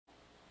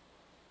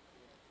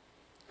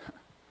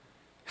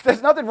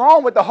There's nothing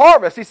wrong with the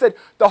harvest. He said,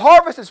 the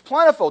harvest is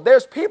plentiful.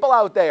 There's people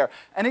out there.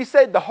 And he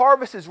said, the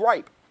harvest is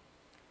ripe.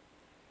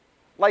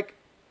 Like,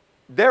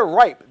 they're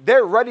ripe.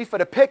 They're ready for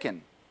the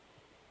picking.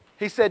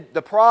 He said,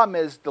 the problem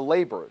is the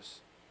laborers.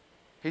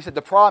 He said,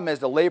 the problem is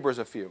the laborers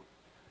are few.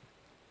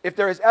 If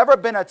there has ever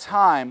been a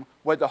time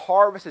where the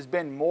harvest has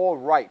been more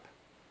ripe,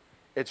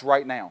 it's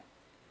right now.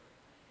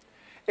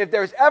 If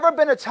there's ever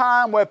been a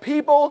time where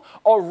people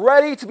are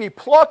ready to be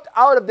plucked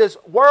out of this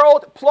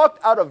world,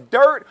 plucked out of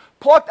dirt,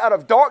 plucked out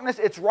of darkness,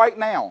 it's right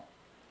now.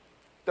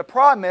 The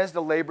problem is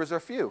the laborers are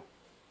few.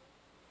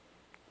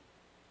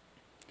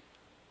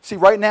 See,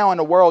 right now in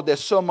the world,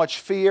 there's so much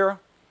fear,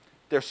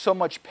 there's so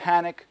much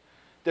panic,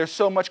 there's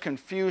so much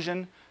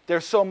confusion,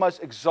 there's so much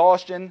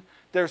exhaustion,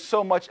 there's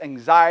so much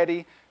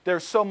anxiety,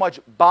 there's so much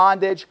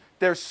bondage,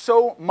 there's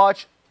so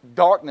much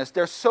darkness,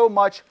 there's so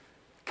much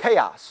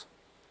chaos.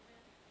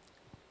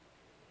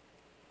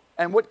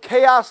 And what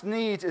chaos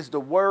needs is the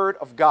Word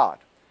of God.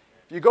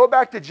 If you go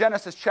back to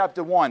Genesis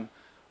chapter 1,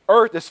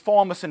 earth is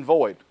formless and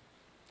void.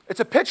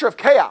 It's a picture of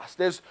chaos.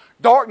 There's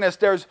darkness,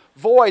 there's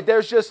void,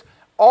 there's just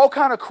all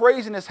kind of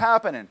craziness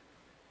happening.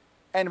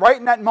 And right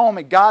in that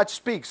moment, God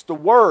speaks the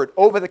Word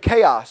over the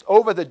chaos,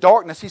 over the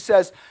darkness. He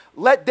says,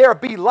 let there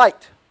be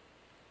light.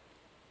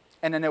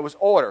 And then there was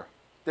order.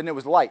 Then there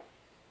was light.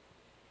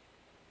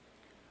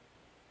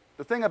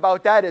 The thing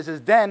about that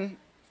is then,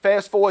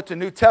 fast forward to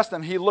New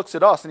Testament, he looks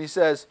at us and he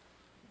says,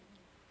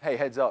 hey,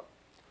 heads up,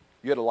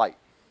 you're the light.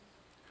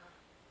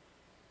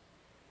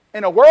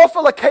 In a world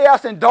full of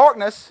chaos and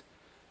darkness,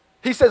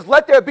 he says,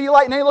 let there be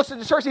light. And then he looks at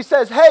the church, he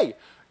says, hey,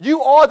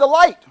 you are the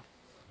light.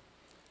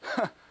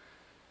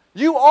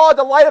 You are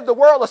the light of the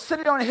world. A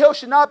city on a hill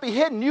should not be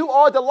hidden. You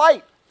are the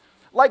light.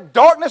 Like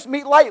darkness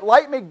meet light,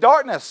 light meet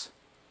darkness.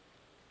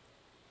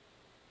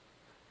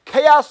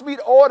 Chaos meet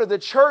order. The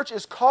church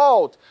is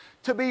called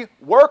to be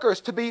workers,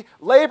 to be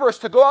laborers,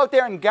 to go out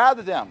there and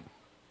gather them.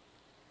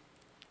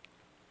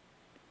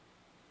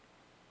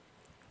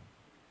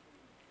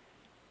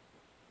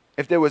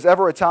 If there was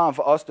ever a time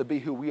for us to be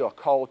who we are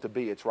called to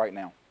be, it's right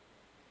now.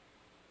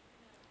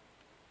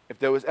 If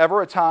there was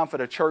ever a time for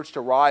the church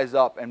to rise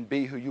up and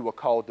be who you were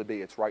called to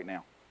be, it's right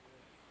now.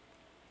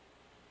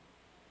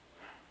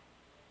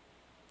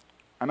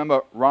 I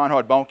remember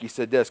Reinhard Bonnke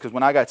said this, because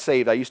when I got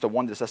saved, I used to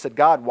wonder this. I said,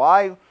 God,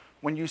 why,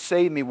 when you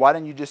saved me, why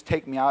didn't you just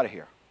take me out of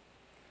here?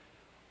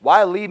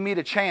 Why leave me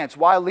to chance?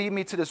 Why leave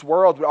me to this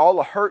world with all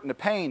the hurt and the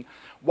pain?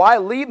 Why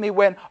leave me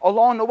when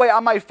along the way I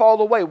might fall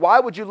away? Why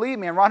would you leave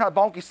me? And Reinhard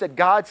Bonnke said,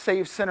 God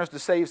saves sinners to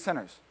save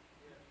sinners.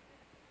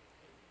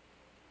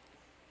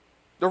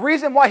 The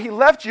reason why he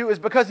left you is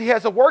because he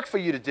has a work for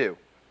you to do.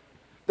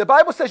 The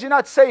Bible says you're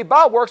not saved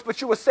by works, but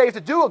you were saved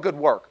to do a good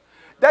work.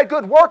 That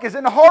good work is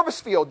in the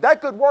harvest field.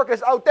 That good work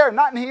is out there,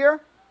 not in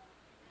here.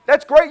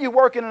 That's great you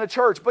working in the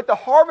church, but the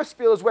harvest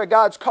field is where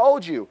God's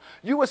called you.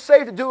 You were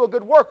saved to do a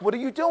good work. What are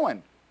you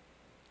doing?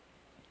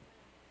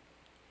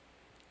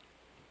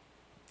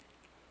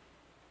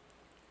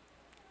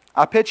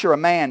 I picture a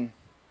man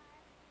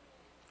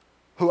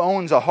who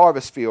owns a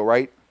harvest field,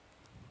 right?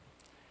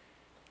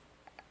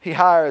 He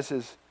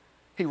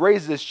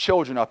raises his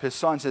children up, his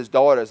sons, his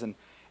daughters, and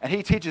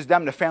he teaches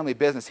them the family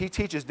business. He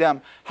teaches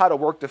them how to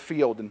work the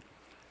field. And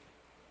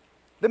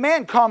the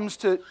man comes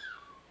to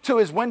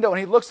his window and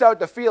he looks out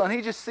the field and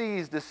he just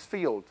sees this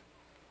field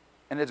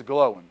and it's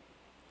glowing.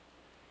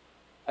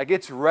 Like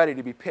it's ready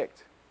to be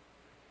picked.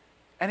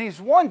 And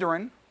he's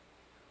wondering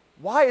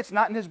why it's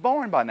not in his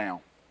barn by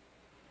now.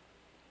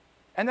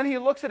 And then he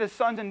looks at his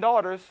sons and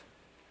daughters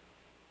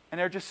and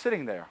they're just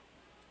sitting there.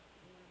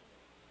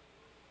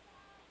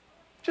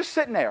 Just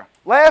sitting there,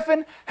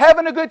 laughing,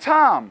 having a good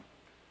time.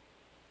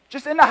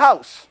 Just in the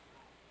house.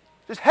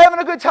 Just having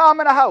a good time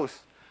in the house.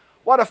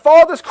 While the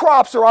father's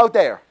crops are out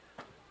there.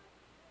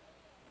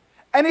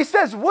 And he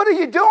says, what are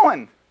you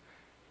doing?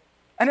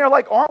 And they're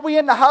like, aren't we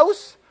in the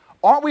house?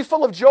 Aren't we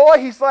full of joy?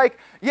 He's like,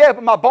 yeah,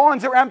 but my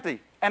barns are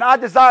empty. And I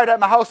desire that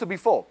my house will be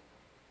full.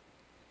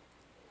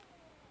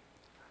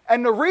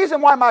 And the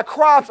reason why my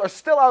crops are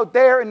still out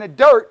there in the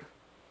dirt,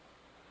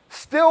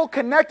 still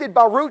connected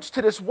by roots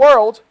to this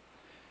world,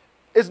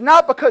 is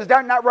not because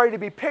they're not ready to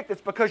be picked.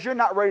 It's because you're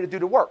not ready to do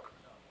the work.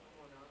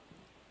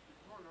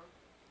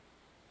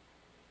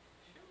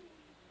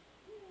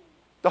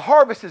 The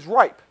harvest is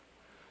ripe.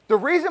 The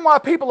reason why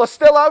people are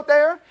still out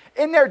there,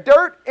 in their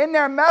dirt, in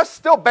their mess,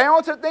 still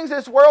balancing things in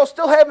this world,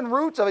 still having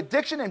roots of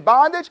addiction and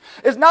bondage,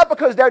 is not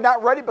because they're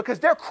not ready, because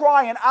they're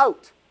crying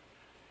out.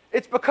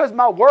 It's because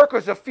my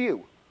workers are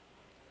few.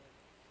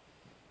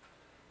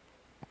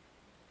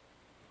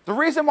 The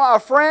reason why our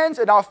friends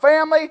and our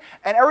family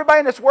and everybody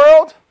in this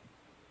world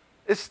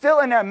is still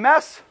in their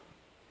mess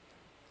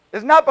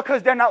is not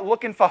because they're not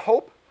looking for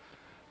hope.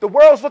 The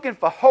world's looking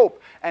for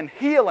hope and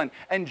healing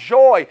and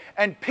joy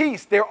and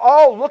peace. They're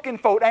all looking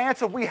for the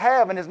answer we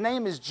have, and his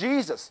name is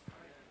Jesus.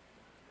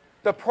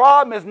 The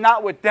problem is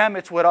not with them,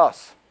 it's with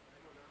us.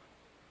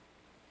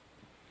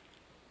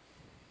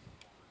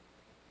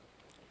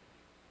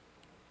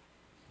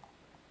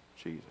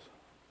 Jesus.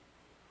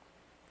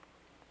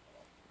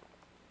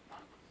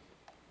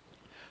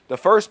 The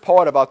first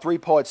part of our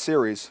three-part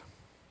series,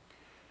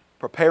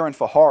 Preparing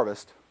for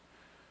Harvest,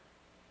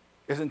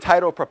 is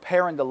entitled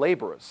Preparing the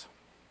Laborers.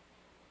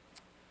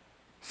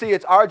 See,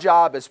 it's our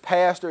job as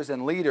pastors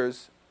and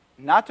leaders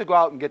not to go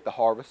out and get the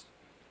harvest,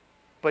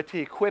 but to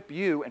equip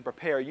you and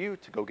prepare you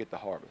to go get the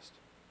harvest.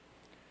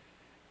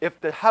 If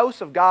the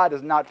house of God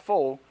is not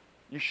full,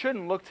 you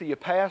shouldn't look to your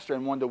pastor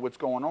and wonder what's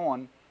going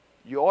on.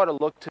 You ought to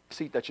look to the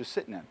seat that you're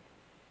sitting in.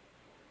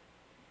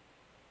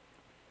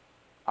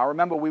 I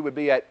remember we would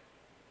be at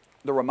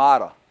the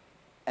Ramada,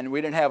 and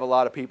we didn't have a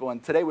lot of people,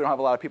 and today we don't have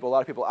a lot of people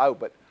out,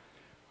 but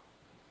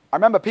I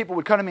remember people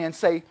would come to me and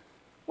say,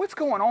 what's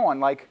going on?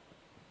 Like,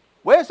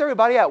 where's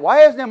everybody at?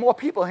 Why isn't there more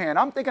people here? And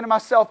I'm thinking to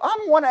myself,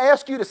 I want to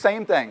ask you the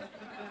same thing.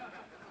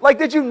 Like,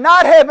 did you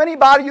not have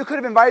anybody you could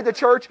have invited to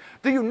church?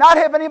 Do you not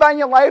have anybody in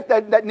your life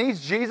that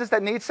needs Jesus,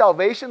 that needs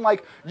salvation?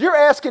 Like, you're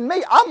asking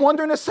me. I'm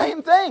wondering the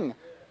same thing.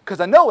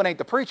 Because I know it ain't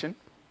the preaching.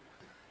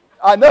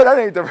 I know that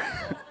ain't the...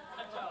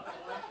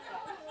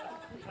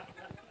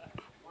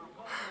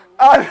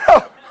 I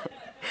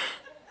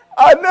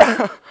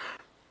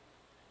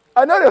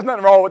know there's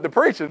nothing wrong with the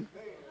preaching.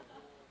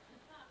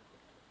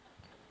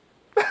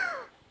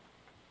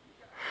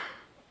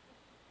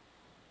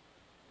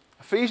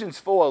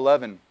 Ephesians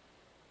 4:11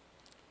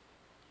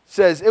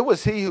 says, it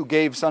was he who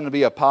gave some to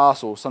be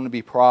apostles, some to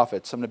be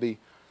prophets, some to be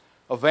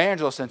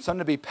evangelists, and some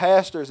to be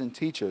pastors and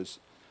teachers,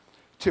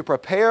 to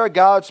prepare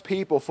God's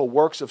people for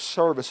works of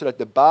service so that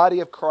the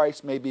body of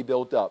Christ may be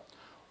built up.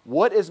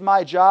 What is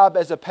my job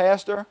as a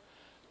pastor?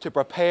 To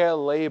prepare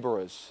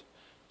laborers,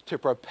 to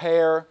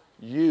prepare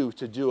you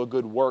to do a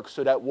good work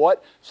so that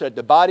what? So that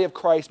the body of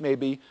Christ may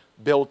be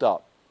built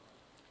up.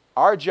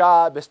 Our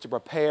job is to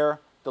prepare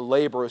the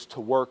laborers to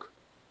work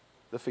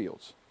the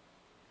fields.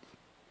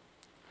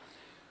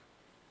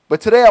 But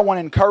today I want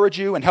to encourage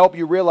you and help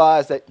you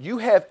realize that you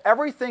have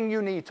everything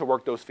you need to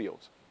work those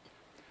fields.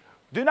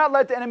 Do not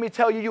let the enemy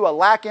tell you are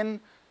lacking,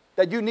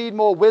 that you need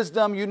more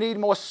wisdom, you need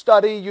more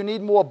study, you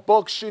need more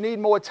books, you need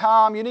more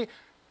time,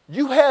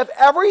 you have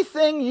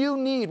everything you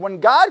need. When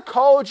God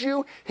called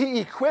you, he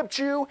equipped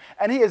you,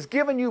 and he has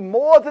given you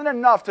more than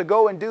enough to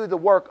go and do the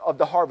work of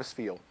the harvest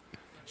field.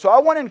 So I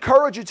want to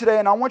encourage you today,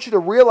 and I want you to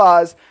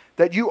realize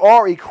that you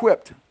are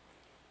equipped.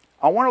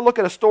 I want to look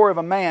at a story of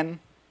a man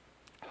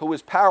who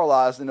was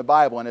paralyzed in the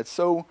Bible, and it's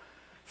so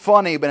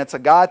funny, but it's a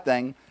God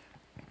thing,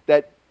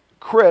 that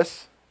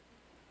Chris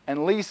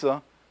and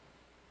Lisa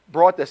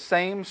brought the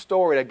same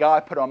story that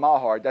God put on my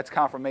heart. That's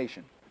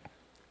confirmation.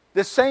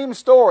 The same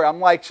story.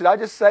 I'm like, should I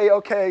just say,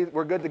 okay,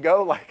 we're good to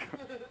go? Like,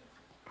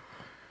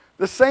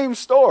 the same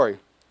story.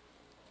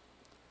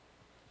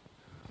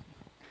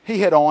 He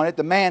hit on it.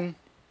 The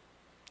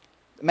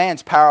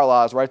man's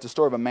paralyzed, right? It's the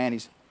story of a man.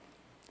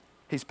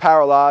 He's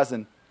paralyzed,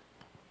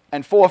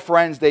 and four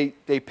friends, they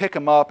pick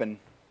him up and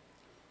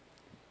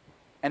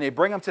they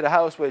bring him to the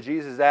house where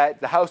Jesus is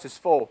at. The house is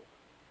full.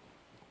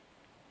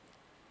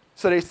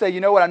 So they say,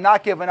 you know what, I'm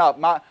not giving up.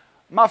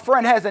 My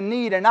friend has a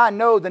need, and I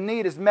know the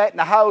need is met in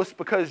the house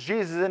because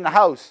Jesus is in the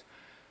house.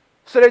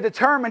 So they're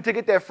determined to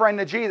get their friend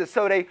to Jesus.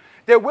 So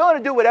they're willing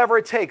to do whatever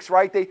it takes,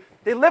 right?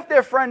 They lift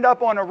their friend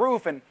up on the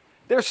roof, and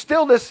there's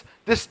still this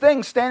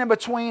thing standing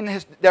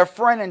between their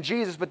friend and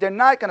Jesus, but they're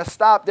not going to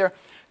stop. They're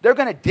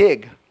going to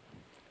dig.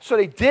 So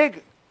they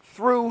dig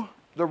through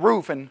the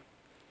roof, and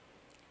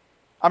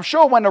I'm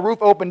sure when the roof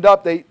opened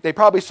up, they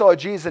probably saw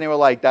Jesus, and they were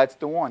like, that's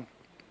the one.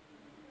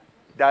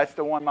 That's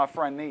the one my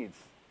friend needs.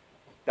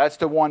 That's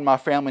the one my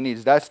family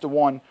needs. That's the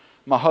one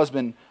my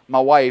husband, my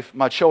wife,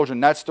 my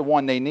children, that's the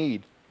one they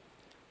need.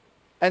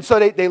 And so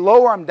they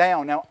lower him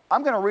down. Now,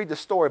 I'm going to read the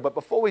story, but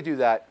before we do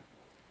that,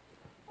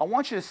 I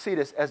want you to see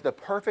this as the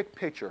perfect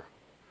picture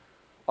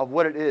of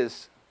what it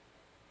is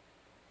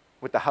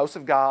with the house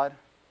of God,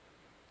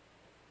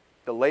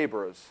 the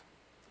laborers.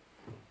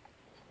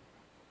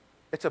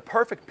 It's a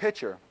perfect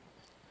picture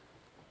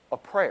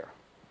of prayer.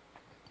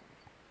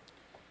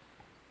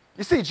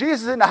 You see,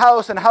 Jesus is in the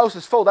house, and the house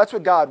is full. That's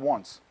what God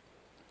wants.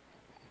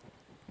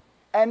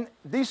 And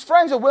these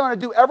friends are willing to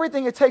do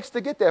everything it takes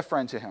to get their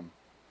friend to him.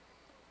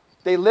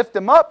 They lift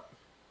him up.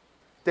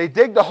 They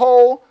dig the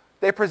hole.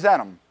 They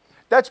present him.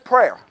 That's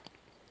prayer.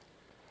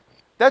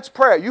 That's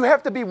prayer. You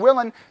have to be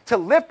willing to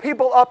lift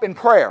people up in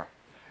prayer.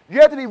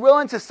 You have to be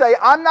willing to say,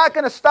 I'm not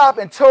going to stop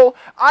until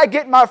I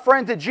get my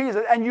friend to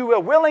Jesus. And you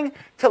are willing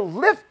to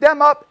lift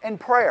them up in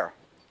prayer.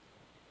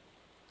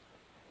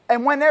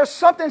 And when there's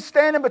something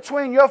standing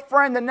between your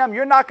friend and them,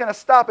 you're not going to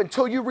stop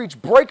until you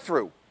reach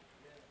breakthrough.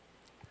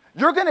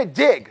 You're going to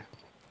dig.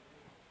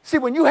 See,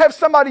 when you have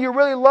somebody you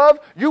really love,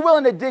 you're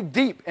willing to dig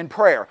deep in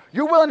prayer.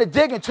 You're willing to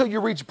dig until you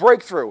reach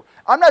breakthrough.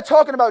 I'm not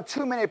talking about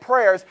 2-minute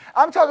prayers.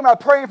 I'm talking about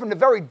praying from the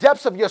very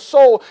depths of your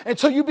soul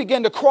until you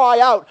begin to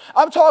cry out.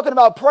 I'm talking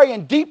about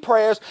praying deep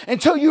prayers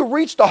until you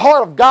reach the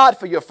heart of God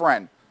for your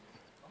friend.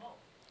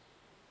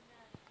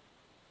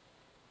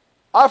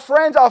 Our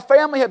friends, our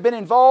family have been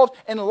involved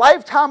in a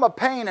lifetime of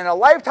pain and a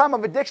lifetime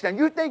of addiction. And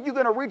you think you're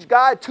going to reach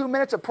God 2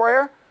 minutes of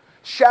prayer?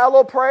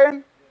 Shallow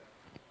praying?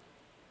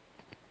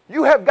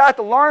 You have got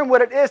to learn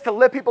what it is to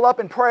lift people up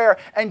in prayer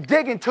and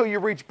dig until you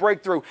reach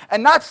breakthrough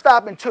and not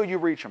stop until you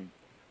reach them.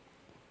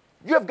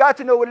 You have got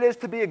to know what it is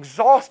to be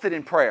exhausted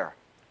in prayer.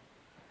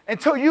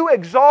 Until you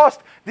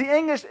exhaust the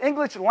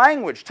English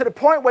language to the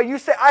point where you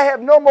say, I have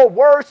no more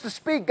words to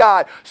speak,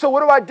 God. So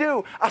what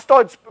do? I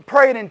start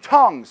praying in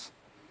tongues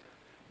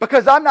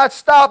because I'm not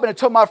stopping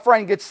until my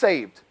friend gets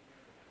saved.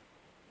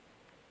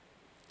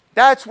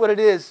 That's what it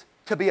is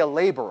to be a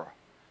laborer.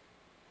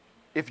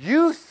 If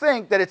you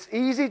think that it's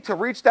easy to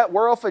reach that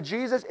world for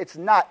Jesus, it's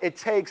not. It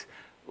takes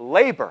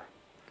labor.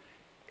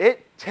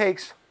 It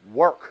takes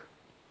work.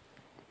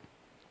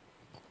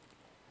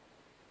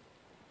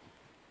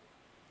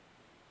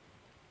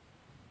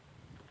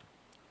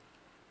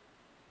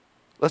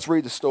 Let's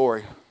read the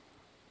story.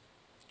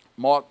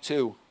 Mark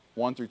 2,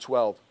 1 through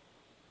 12.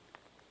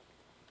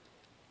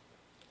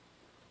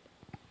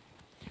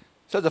 It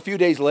says a few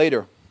days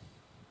later,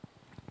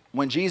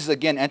 when Jesus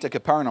again entered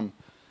Capernaum,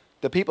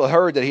 the people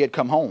heard that he had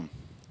come home.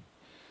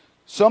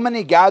 So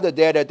many gathered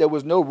there that there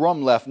was no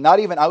room left, not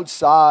even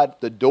outside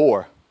the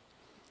door.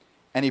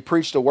 And he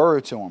preached a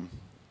word to them.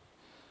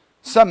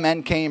 Some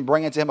men came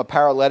bringing to him a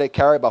paralytic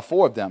carried by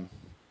 4 of them.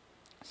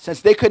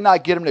 Since they could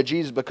not get him to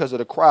Jesus because of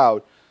the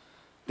crowd,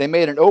 they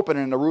made an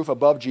opening in the roof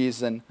above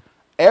Jesus, and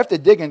after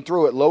digging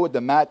through it, lowered the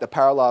mat the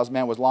paralyzed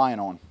man was lying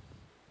on.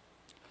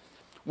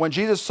 When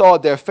Jesus saw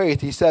their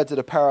faith, he said to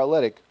the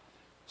paralytic,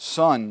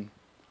 Son,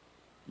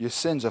 your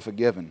sins are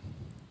forgiven.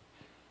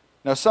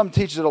 Now some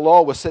teachers of the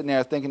law were sitting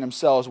there thinking to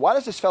themselves, why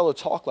does this fellow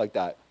talk like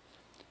that?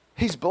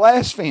 He's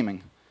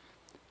blaspheming.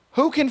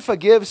 Who can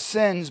forgive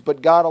sins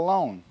but God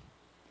alone?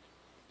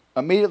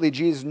 Immediately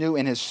Jesus knew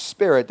in his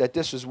spirit that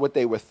this was what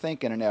they were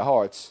thinking in their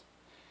hearts.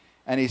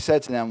 And he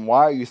said to them,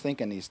 why are you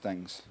thinking these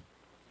things?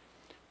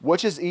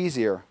 Which is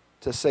easier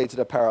to say to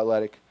the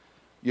paralytic,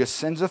 your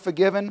sins are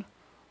forgiven,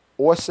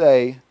 or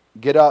say,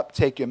 get up,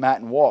 take your mat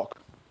and walk?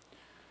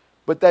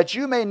 But that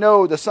you may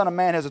know the Son of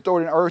Man has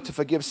authority on earth to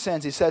forgive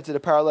sins, he said to the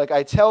paralytic,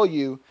 I tell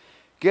you,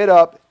 get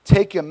up,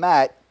 take your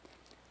mat,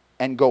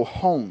 and go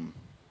home.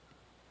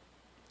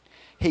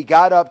 He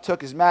got up,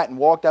 took his mat, and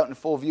walked out in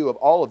full view of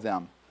all of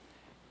them.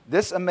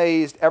 This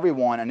amazed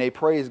everyone, and they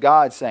praised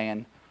God,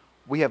 saying,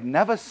 we have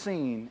never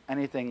seen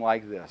anything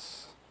like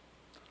this.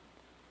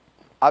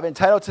 I've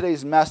entitled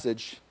today's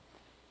message,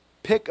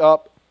 Pick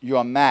Up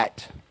Your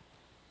Mat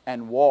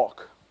and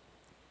Walk.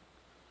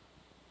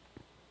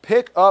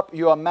 Pick up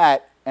your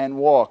mat and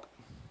walk.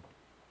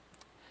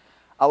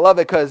 I love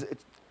it because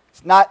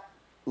it's not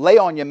lay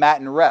on your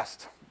mat and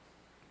rest.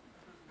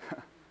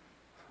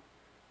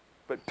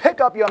 But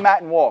pick up your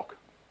mat and walk.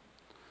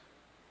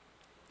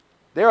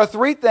 There are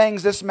 3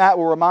 things this mat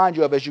will remind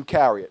you of as you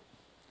carry it.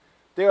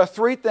 There are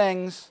 3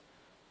 things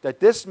that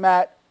this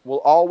mat will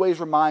always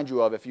remind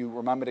you of if you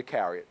remember to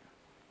carry it.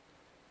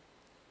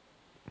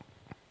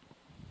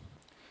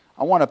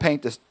 I want to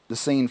paint the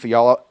scene for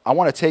y'all. I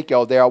want to take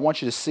y'all there. I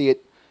want you to see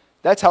it.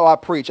 That's how I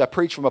preach. I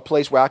preach from a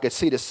place where I could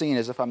see the scene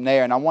as if I'm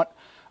there, and I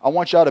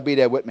want y'all to be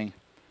there with me.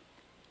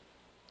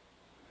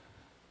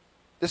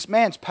 This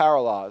man's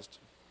paralyzed.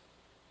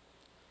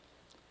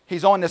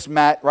 He's on this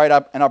mat, right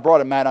up, and I brought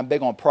a mat. I'm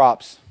big on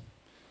props.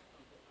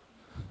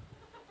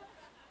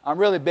 I'm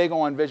really big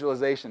on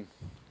visualization.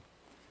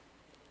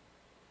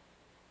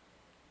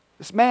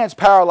 This man's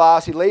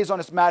paralyzed. He lays on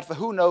this mat for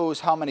who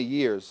knows how many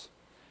years.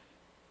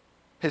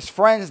 His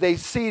friends, they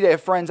see their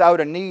friends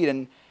out of need,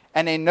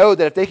 and they know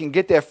that if they can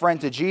get their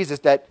friend to Jesus,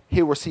 that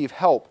he'll receive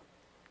help.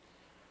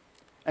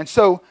 And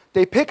so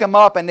they pick him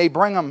up and they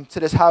bring him to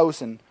this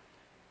house, and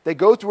they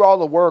go through all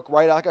the work,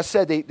 right? Like I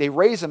said, they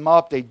raise him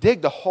up, they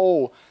dig the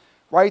hole,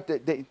 right?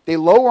 They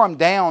lower him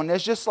down.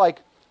 There's just like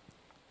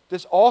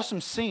this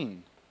awesome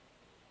scene.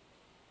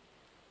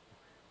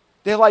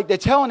 They're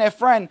telling their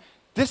friend,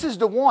 this is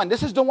the one.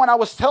 This is the one I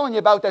was telling you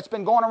about that's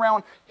been going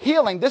around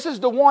healing. This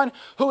is the one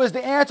who is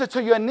the answer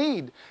to your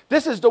need.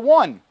 This is the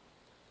one.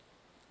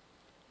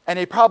 And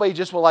they probably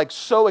just were like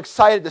so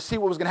excited to see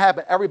what was going to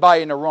happen.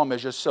 Everybody in the room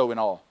is just so in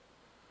awe.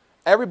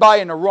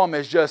 Everybody in the room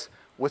is just,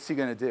 what's he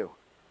going to do?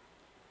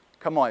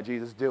 Come on,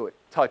 Jesus, do it.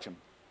 Touch him.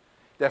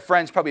 Their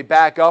friends probably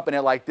back up and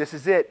they're like, this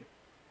is it.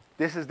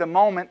 This is the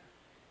moment.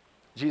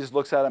 Jesus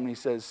looks at him and he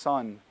says,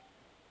 son,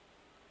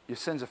 your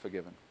sins are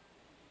forgiven.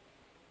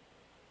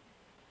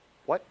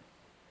 What?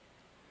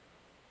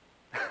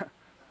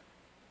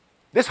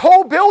 This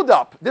whole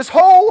build-up, this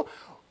whole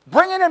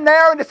bringing him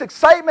there and this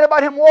excitement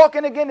about him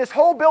walking again, this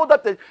whole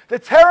build-up, the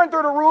tearing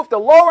through the roof, the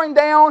lowering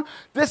down,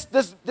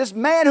 this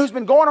man who's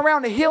been going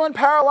around the healing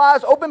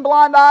paralyzed, open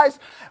blind eyes,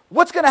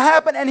 what's going to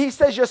happen? And he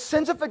says, your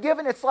sins are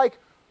forgiven. It's like,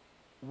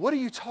 what are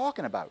you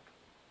talking about?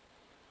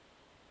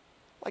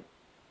 Like,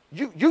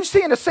 you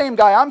seeing the same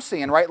guy I'm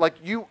seeing, right? Like,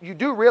 you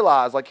do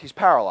realize, like, he's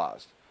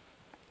paralyzed.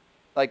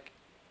 Like,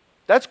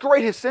 that's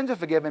great, his sins are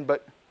forgiven,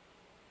 but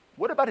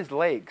what about his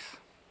legs?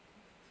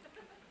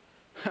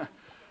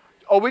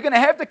 Are we going to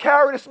have to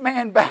carry this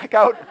man back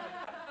out?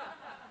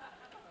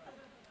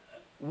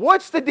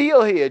 What's the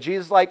deal here?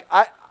 Jesus, like,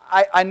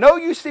 I know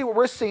you see what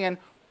we're seeing.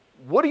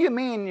 What do you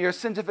mean your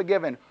sins are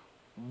forgiven?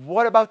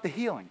 What about the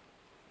healing?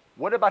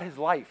 What about his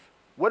life?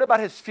 What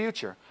about his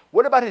future?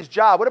 What about his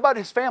job? What about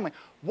his family?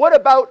 What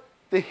about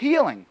the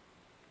healing?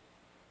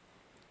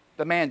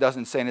 The man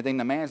doesn't say anything.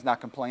 The man's not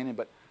complaining,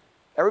 but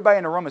everybody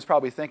in the room is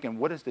probably thinking,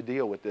 what is the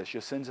deal with this? Your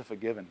sins are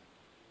forgiven.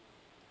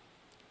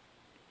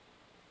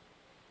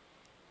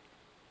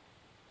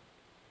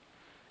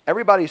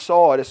 Everybody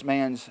saw this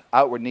man's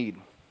outward need.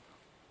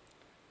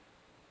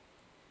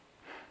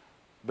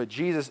 But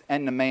Jesus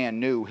and the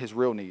man knew his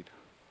real need.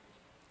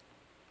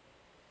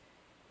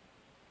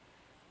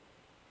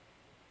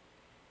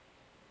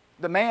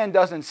 The man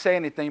doesn't say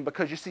anything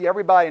because you see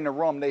everybody in the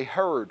room, they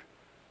heard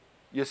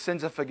your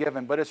sins are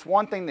forgiven. But it's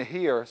one thing to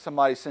hear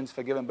somebody's sins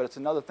forgiven, but it's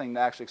another thing to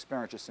actually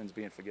experience your sins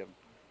being forgiven.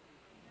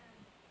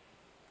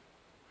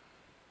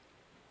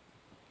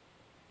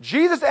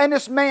 Jesus and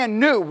this man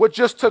knew what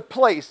just took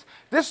place.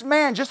 This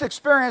man just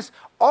experienced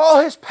all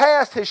his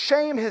past, his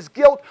shame, his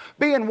guilt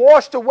being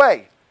washed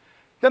away.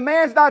 The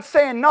man's not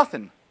saying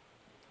nothing.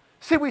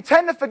 See, we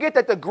tend to forget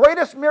that the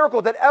greatest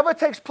miracle that ever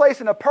takes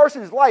place in a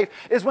person's life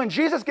is when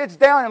Jesus gets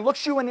down and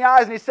looks you in the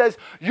eyes and he says,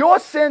 your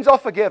sins are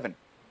forgiven.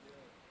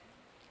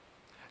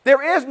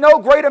 There is no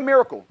greater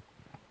miracle.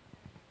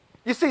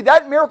 You see,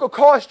 that miracle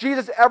cost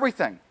Jesus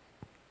everything.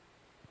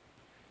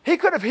 He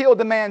could have healed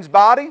the man's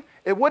body.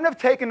 It wouldn't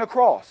have taken the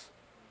cross.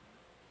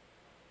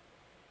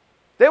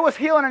 There was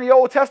healing in the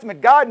Old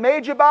Testament. God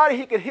made your body.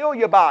 He could heal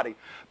your body.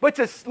 But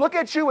to look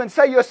at you and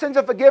say your sins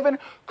are forgiven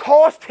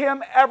cost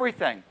him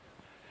everything.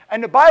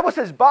 And the Bible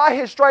says, by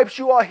his stripes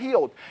you are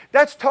healed.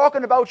 That's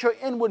talking about your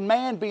inward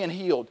man being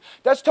healed.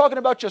 That's talking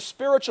about your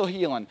spiritual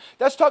healing.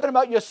 That's talking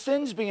about your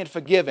sins being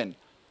forgiven.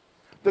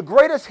 The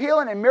greatest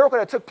healing and miracle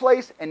that took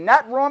place in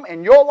that room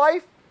in your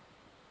life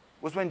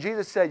was when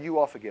Jesus said, you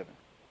are forgiven.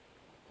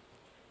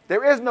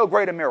 There is no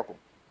greater miracle.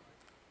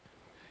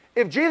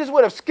 If Jesus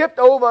would have skipped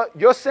over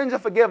your sins are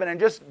forgiven and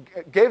just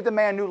gave the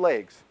man new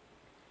legs,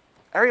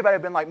 everybody would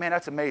have been like, man,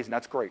 that's amazing,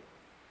 that's great.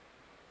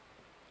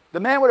 The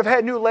man would have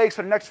had new legs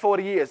for the next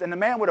 40 years, and the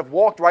man would have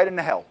walked right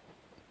into hell.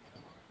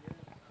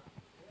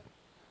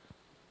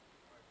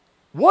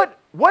 What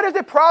does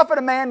it profit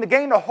a man to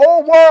gain the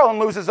whole world and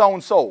lose his own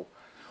soul?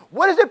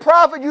 What does it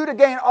profit you to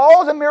gain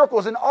all the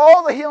miracles and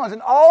all the healings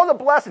and all the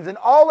blessings and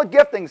all the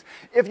giftings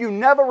if you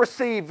never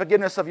receive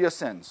forgiveness of your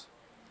sins?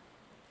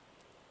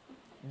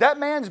 That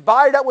man's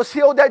body that was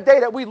healed that day,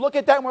 that we look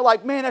at that and we're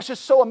like, man, that's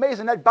just so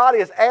amazing. That body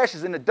is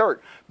ashes in the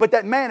dirt. But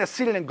that man is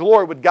seated in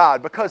glory with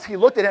God because he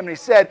looked at him and he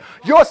said,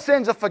 your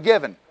sins are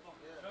forgiven.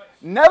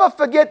 Never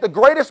forget the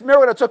greatest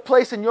miracle that took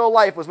place in your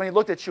life was when he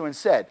looked at you and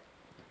said,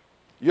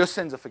 your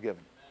sins are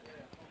forgiven.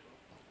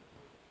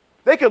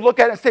 They could look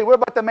at it and say, what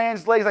about the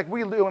man's legs like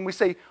we do? And we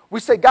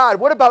say, God,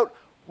 what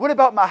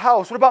about my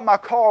house? What about my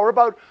car?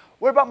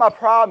 What about my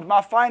problems,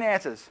 my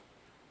finances?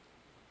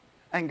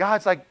 And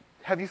God's like,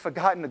 have you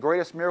forgotten the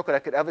greatest miracle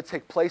that could ever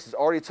take place has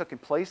already taken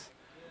place?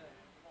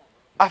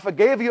 I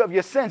forgave you of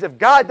your sins. If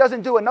God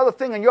doesn't do another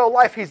thing in your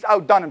life, he's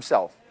outdone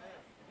himself.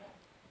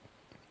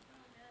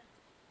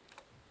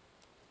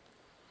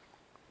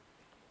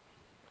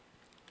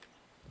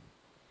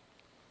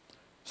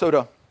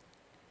 So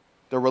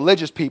the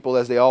religious people,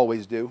 as they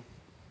always do,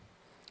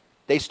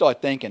 they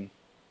start thinking,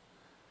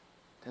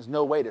 there's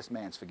no way this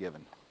man's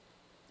forgiven.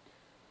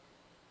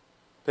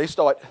 They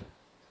start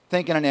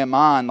thinking in their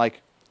mind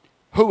like,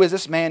 who is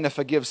this man to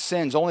forgive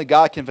sins? Only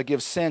God can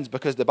forgive sins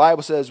because the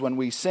Bible says when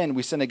we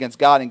sin against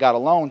God and God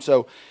alone.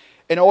 So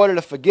in order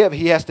to forgive,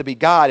 he has to be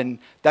God, and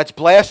that's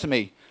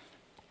blasphemy.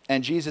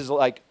 And Jesus is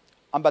like,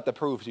 I'm about to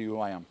prove to you who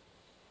I am.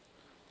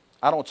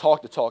 I don't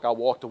talk the talk, I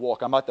walk the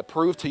walk. I'm about to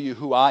prove to you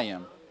who I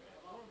am.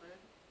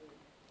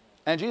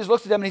 And Jesus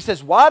looks at them and he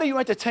says, why do you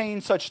entertain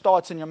such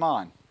thoughts in your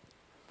mind?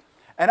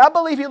 And I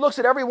believe he looks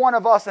at every one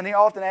of us and he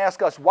often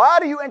asks us, why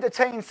do you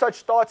entertain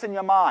such thoughts in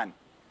your mind?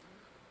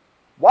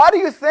 Why do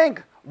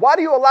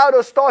you allow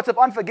those thoughts of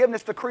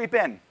unforgiveness to creep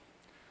in?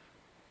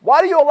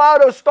 Why do you allow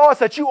those thoughts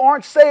that you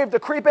aren't saved to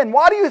creep in?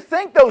 Why do you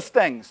think those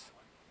things?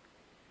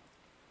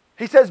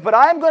 He says, but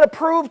I am going to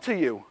prove to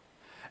you,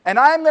 and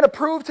I am going to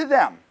prove to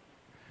them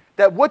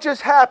that what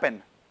just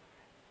happened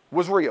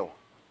was real.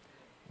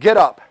 Get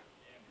up.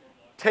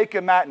 Take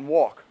your mat and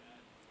walk.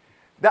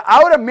 The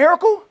outer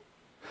miracle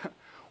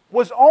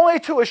was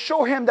only to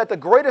assure him that the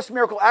greatest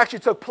miracle actually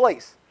took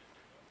place.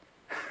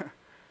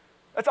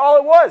 That's all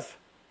it was.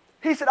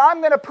 He said, I'm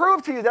going to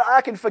prove to you that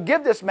I can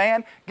forgive this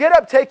man. Get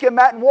up, take your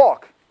mat, and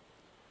walk.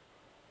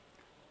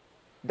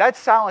 That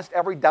silenced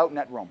every doubt in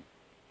that room.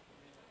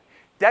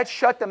 That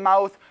shut the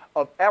mouth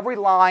of every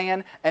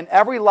lion and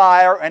every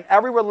liar and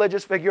every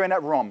religious figure in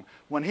that room.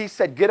 When he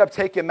said, get up,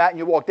 take your mat, and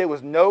you walk, there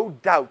was no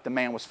doubt the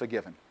man was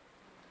forgiven.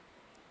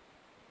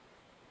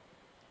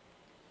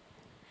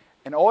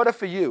 In order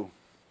for you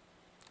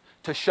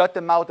to shut the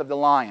mouth of the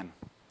lion,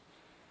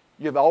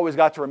 you've always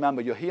got to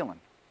remember your healing.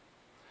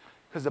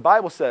 Because the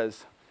Bible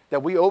says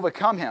that we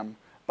overcome him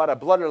by the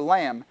blood of the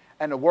Lamb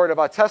and the word of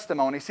our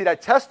testimony. See,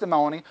 that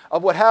testimony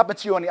of what happened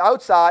to you on the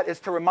outside is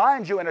to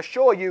remind you and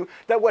assure you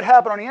that what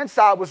happened on the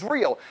inside was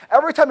real.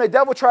 Every time the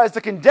devil tries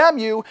to condemn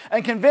you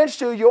and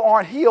convince you you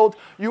aren't healed,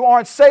 you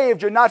aren't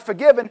saved, you're not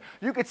forgiven,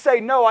 you could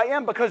say, no, I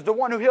am, because the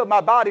one who healed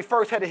my body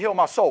first had to heal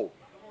my soul.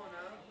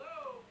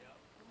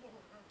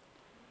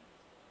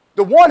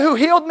 The one who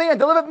healed me and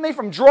delivered me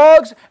from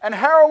drugs and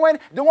heroin,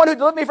 the one who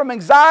delivered me from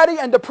anxiety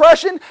and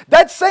depression,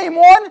 that same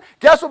one,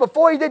 guess what?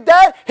 Before he did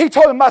that, he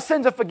told me my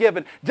sins are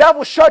forgiven.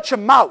 Devil, shut your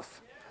mouth.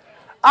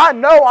 I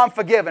know I'm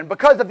forgiven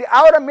because of the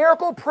outer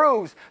miracle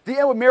proves the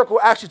inward miracle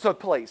actually took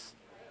place.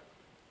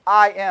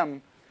 I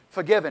am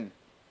forgiven.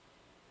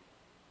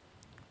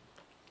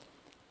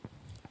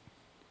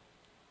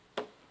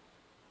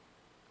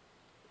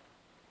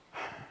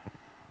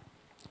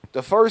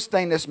 The first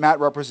thing this mat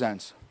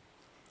represents,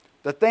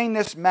 the thing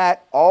this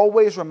mat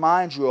always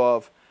reminds you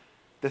of,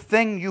 the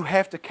thing you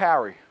have to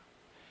carry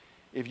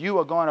if you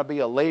are going to be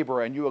a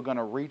laborer and you are going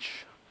to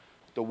reach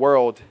the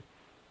world,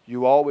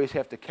 you always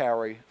have to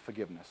carry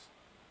forgiveness.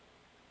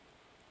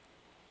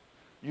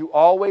 You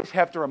always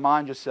have to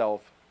remind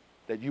yourself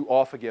that you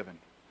are forgiven.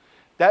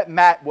 That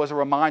mat was a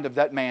reminder of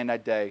that man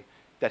that day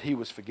that he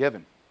was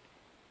forgiven.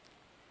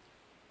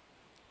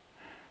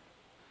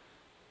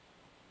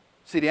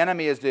 See, the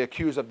enemy is the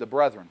accuser of the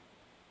brethren.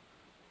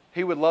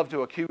 He would love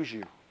to accuse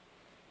you.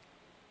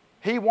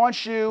 He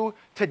wants you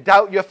to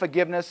doubt your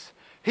forgiveness.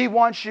 He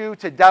wants you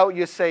to doubt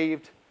you're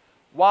saved.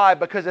 Why?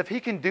 Because if he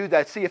can do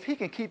that, see, if he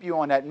can keep you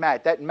on that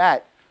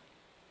mat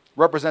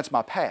represents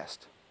my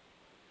past.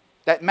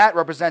 That mat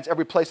represents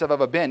every place I've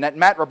ever been. That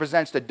mat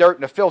represents the dirt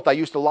and the filth I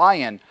used to lie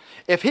in.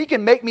 If he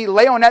can make me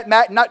lay on that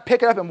mat and not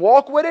pick it up and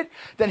walk with it,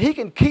 then he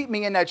can keep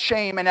me in that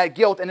shame and that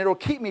guilt, and it'll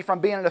keep me from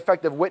being an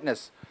effective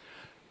witness.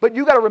 But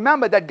you got to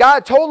remember that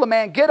God told the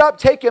man, get up,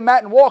 take your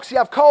mat, and walk. See,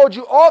 I've called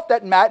you off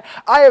that mat.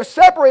 I have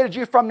separated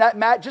you from that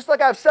mat, just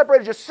like I've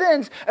separated your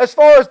sins as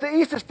far as the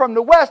east is from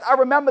the west. I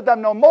remember them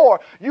no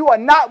more. You are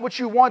not what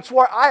you once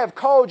were. I have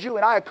called you,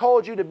 and I have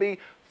called you to be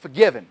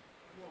forgiven.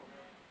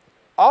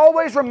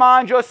 Always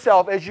remind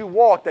yourself as you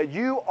walk that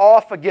you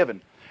are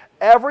forgiven.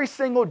 Every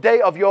single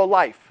day of your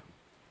life,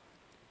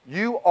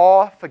 you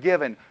are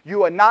forgiven.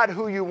 You are not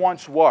who you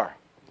once were.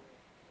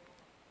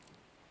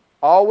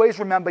 Always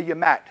remember your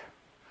mat.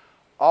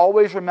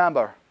 Always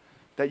remember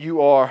that you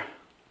are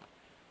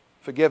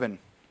forgiven.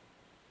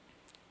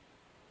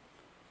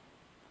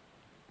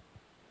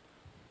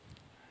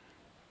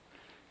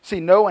 See,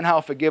 knowing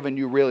how forgiven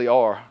you really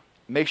are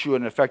makes you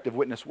an effective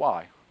witness.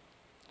 Why?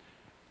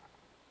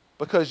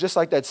 Because just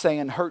like that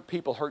saying, hurt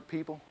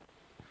people,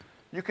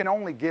 you can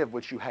only give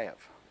what you have.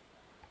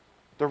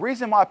 The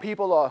reason why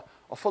people are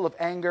full of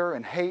anger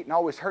and hate and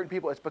always hurting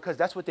people is because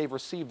that's what they've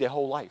received their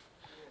whole life.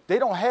 They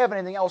don't have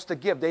anything else to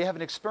give. They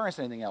haven't experienced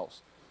anything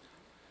else.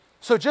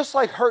 So just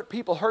like hurt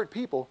people,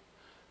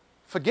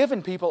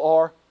 forgiven people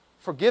are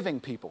forgiving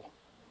people.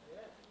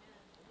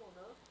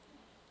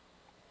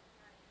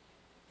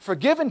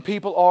 Forgiven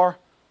people are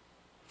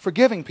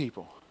forgiving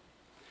people.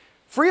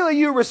 Freely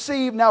you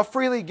receive, now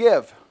freely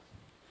give.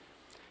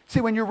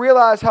 See, when you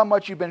realize how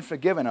much you've been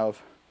forgiven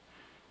of,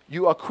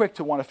 you are quick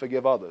to want to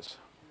forgive others.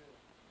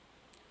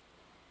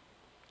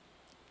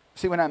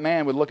 See, when that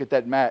man would look at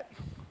that mat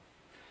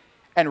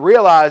and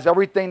realize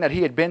everything that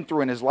he had been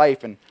through in his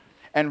life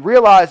and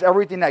realize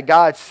everything that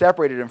God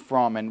separated him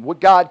from and what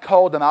God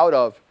called him out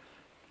of,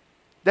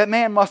 that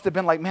man must have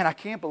been like, man, I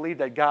can't believe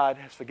that God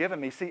has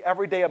forgiven me. See,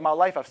 every day of my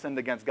life I've sinned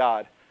against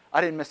God.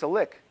 I didn't miss a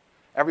lick.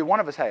 Every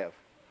one of us have.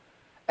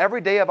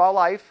 Every day of our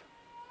life,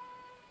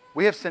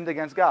 we have sinned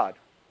against God.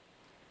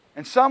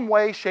 In some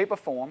way, shape, or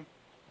form.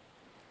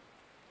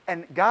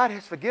 And God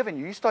has forgiven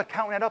you. You start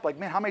counting that up like,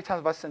 man, how many times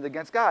have I sinned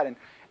against God?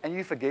 And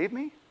you forgave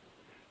me?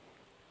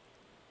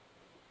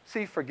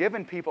 See,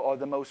 forgiven people are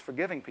the most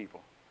forgiving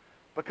people.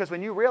 Because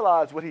when you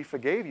realize what he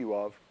forgave you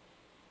of,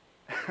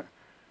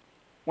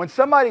 when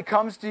somebody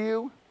comes to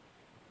you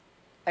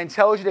and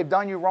tells you they've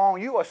done you wrong,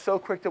 you are so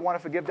quick to want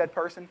to forgive that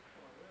person.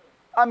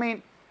 I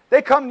mean,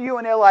 they come to you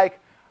and they're like,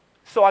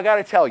 so I got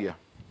to tell you.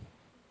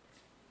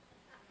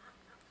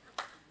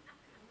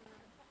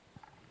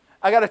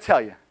 I got to tell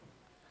you.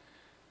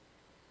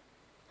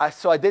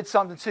 So I did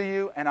something to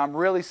you and I'm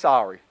really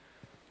sorry.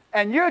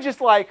 And you're just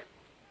like,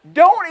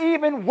 don't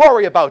even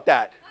worry about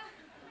that.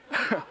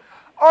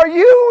 Are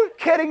you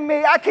kidding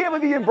me? I can't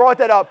believe you even brought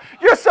that up.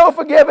 You're so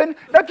forgiven.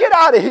 Now get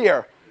out of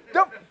here.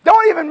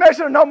 Don't even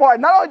mention it no more.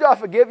 Not only do I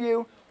forgive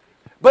you,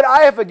 but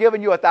I have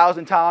forgiven you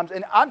 1,000 times.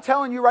 And I'm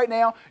telling you right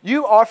now,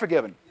 you are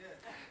forgiven.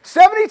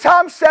 70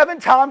 times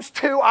 7 times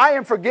 2, I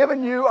am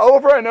forgiving you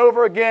over and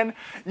over again.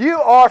 You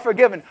are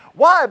forgiven.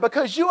 Why?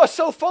 Because you are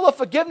so full of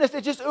forgiveness,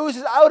 it just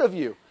oozes out of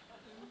you.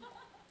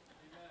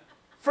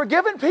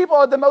 Forgiven people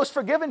are the most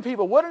forgiven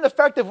people. What an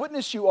effective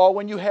witness you are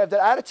when you have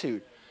that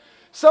attitude.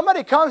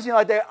 Somebody comes to you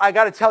like, I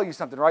got to tell you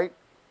something, right?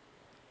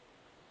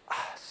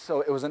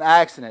 So it was an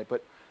accident,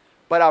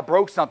 but I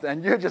broke something.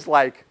 And you're just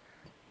like,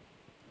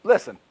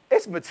 listen,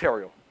 it's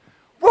material.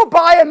 We'll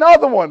buy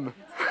another one.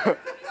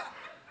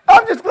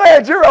 I'm just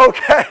glad you're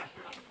okay.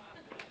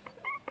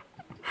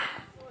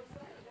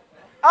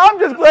 I'm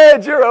just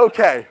glad you're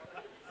okay.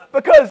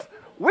 Because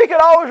we can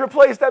always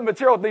replace that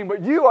material thing,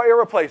 but you are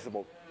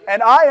irreplaceable.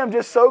 And I am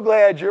just so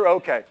glad you're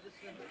okay.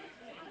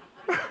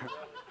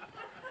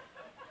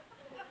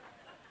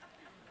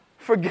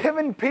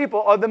 Forgiving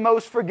people are the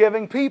most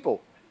forgiving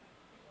people.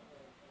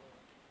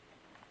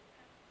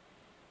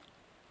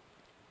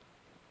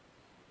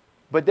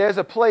 But there's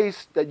a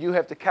place that you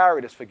have to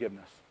carry this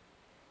forgiveness.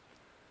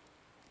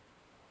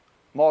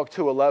 Mark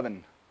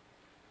 2:11.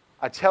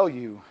 I tell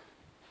you,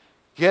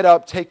 get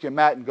up, take your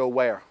mat, and go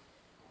where?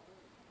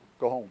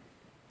 Go home.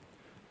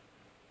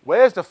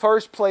 Where's the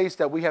first place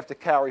that we have to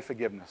carry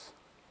forgiveness?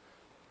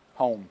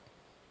 Home.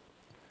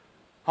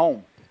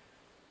 Home.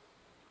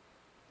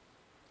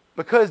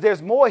 Because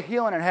there's more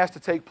healing that has to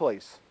take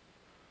place.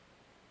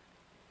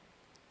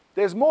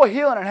 There's more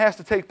healing that has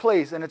to take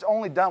place, and it's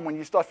only done when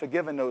you start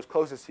forgiving those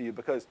closest to you,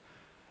 because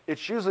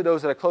it's usually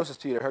those that are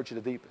closest to you that hurt you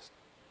the deepest.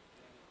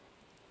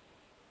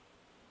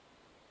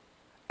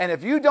 And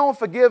if you don't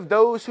forgive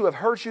those who have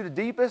hurt you the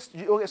deepest,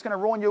 it's going to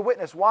ruin your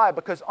witness. Why?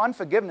 Because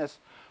unforgiveness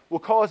will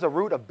cause a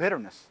root of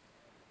bitterness.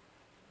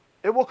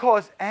 It will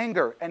cause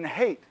anger and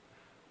hate.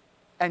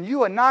 And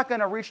you are not going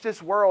to reach this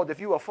world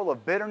if you are full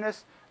of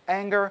bitterness,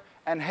 anger,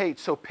 and hate.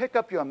 So pick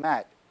up your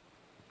mat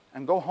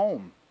and go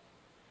home.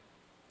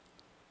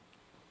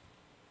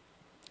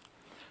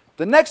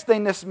 The next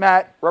thing this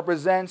mat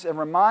represents and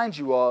reminds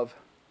you of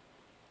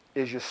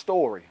is your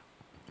story.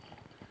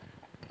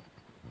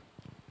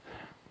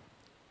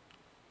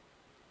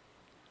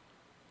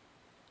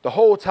 The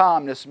whole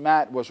time this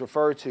mat was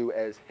referred to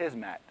as his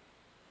mat.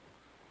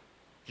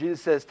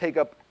 Jesus says, take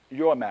up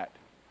your mat.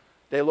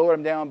 They lowered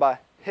him down by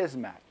his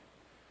mat.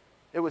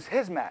 It was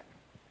his mat.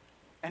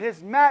 And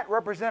his mat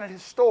represented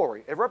his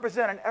story. It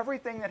represented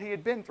everything that he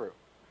had been through.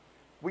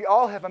 We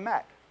all have a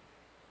mat.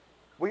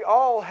 We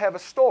all have a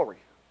story.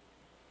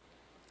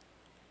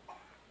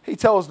 He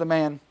tells the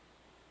man,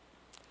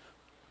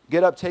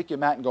 get up, take your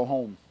mat, and go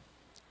home.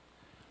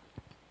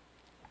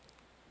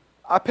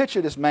 I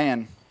picture this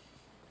man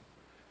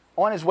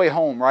on his way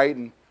home, right?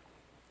 And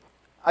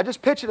I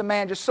just picture the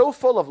man just so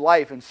full of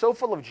life and so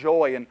full of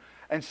joy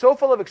and so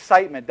full of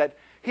excitement that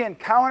he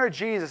encountered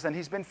Jesus and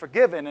he's been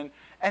forgiven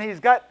and he's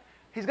got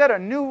a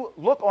new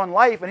look on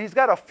life and he's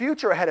got a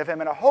future ahead of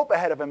him and a hope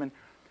ahead of him. And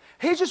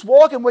he's just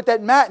walking with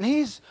that mat and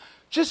he's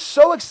just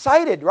so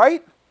excited,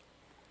 right?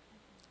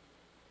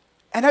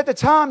 And at the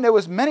time, there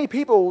was many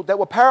people that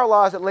were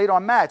paralyzed that laid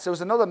on mats. There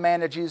was another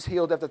man that Jesus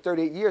healed after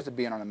 38 years of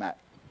being on a mat.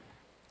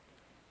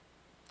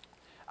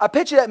 I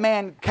picture that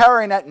man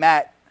carrying that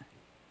mat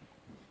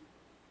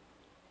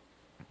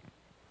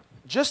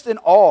just in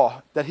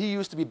awe that he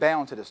used to be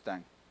bound to this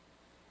thing.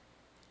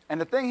 And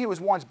the thing he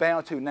was once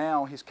bound to,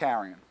 now he's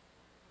carrying.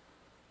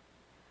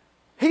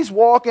 He's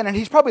walking and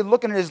he's probably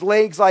looking at his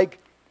legs like,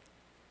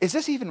 is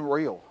this even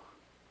real?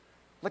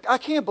 Like, I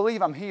can't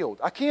believe I'm healed.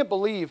 I can't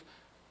believe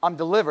I'm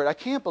delivered. I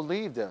can't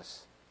believe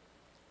this.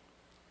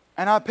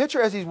 And I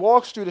picture as he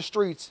walks through the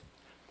streets,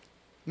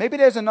 maybe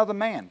there's another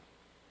man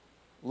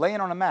laying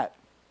on a mat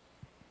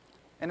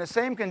in the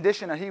same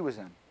condition that he was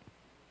in.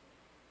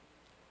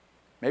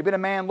 Maybe the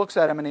man looks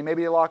at him and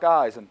maybe they lock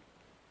eyes. And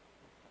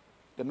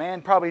the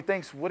man probably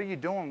thinks, what are you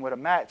doing with a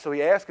mat? So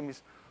he asks him,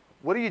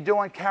 what are you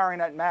doing carrying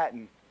that mat?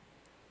 And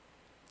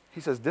he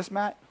says, this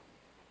mat?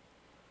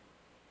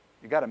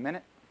 You got a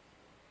minute?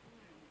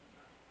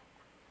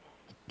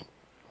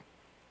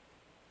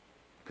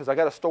 Because I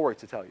got a story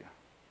to tell you.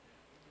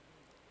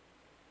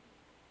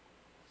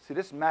 See,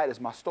 this mat is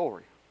my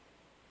story.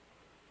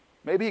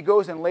 Maybe he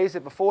goes and lays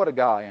it before the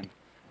guy and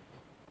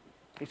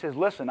he says,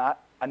 listen, I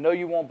know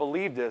you won't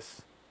believe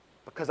this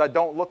because I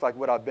don't look like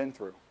what I've been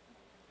through.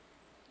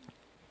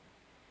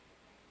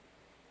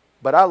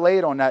 But I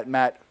laid on that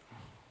mat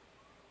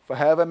for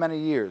however many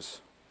years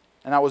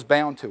and I was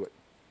bound to it.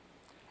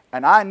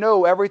 And I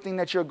know everything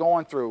that you're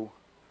going through.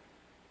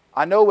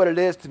 I know what it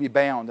is to be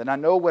bound, and I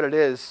know what it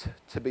is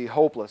to be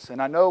hopeless,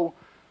 and I know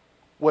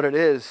what it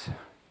is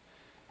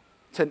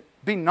to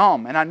be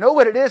numb, and I know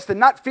what it is to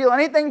not feel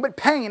anything but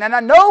pain, and I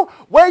know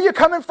where you're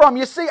coming from.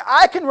 You see,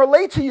 I can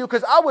relate to you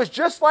because I was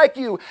just like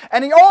you,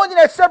 and the only thing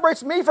that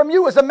separates me from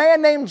you is a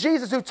man named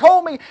Jesus who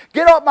told me,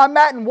 get off my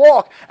mat and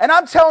walk. And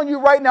I'm telling you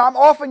right now, I'm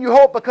offering you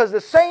hope because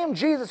the same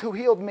Jesus who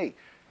healed me,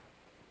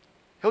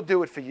 he'll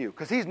do it for you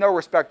because he's no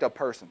respecter of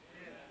person.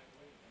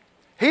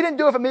 He didn't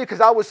do it for me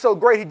because I was so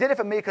great. He did it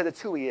for me because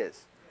it's who he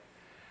is.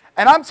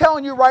 And I'm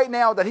telling you right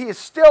now that he is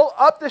still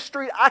up the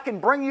street. I can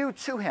bring you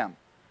to him.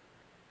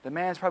 The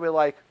man's probably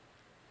like,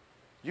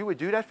 you would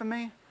do that for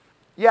me?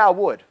 Yeah, I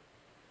would.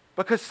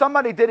 Because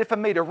somebody did it for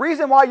me. The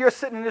reason why you're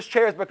sitting in this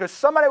chair is because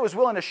somebody was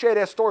willing to share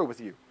their story with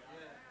you.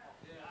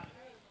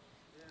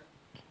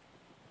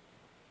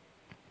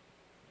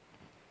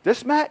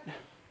 This mat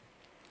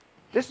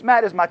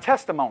is my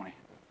testimony.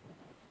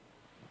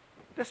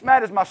 This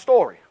mat is my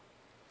story.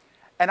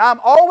 And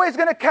I'm always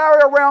going to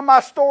carry around my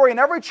story, and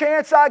every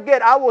chance I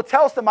get, I will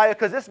tell somebody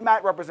because this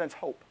mat represents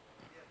hope.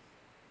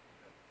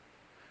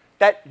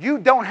 That you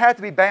don't have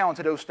to be bound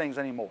to those things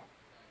anymore.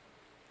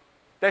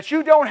 That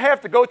you don't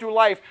have to go through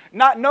life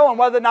not knowing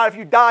whether or not if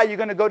you die you're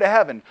going to go to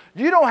heaven.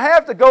 You don't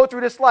have to go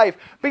through this life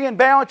being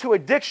bound to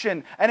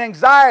addiction and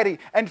anxiety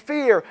and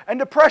fear and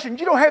depression.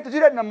 You don't have to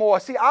do that no more.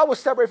 See, I was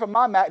separated from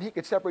my mat and he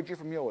could separate you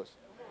from yours.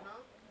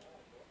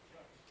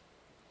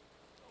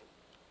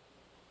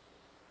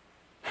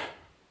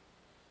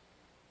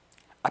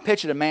 I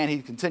pictured a man,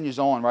 he continues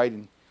on, right?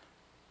 And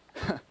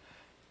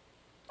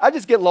I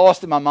just get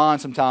lost in my mind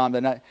sometimes.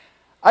 And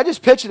I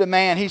just pictured a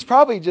man, he's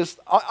probably just,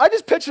 I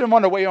just pictured him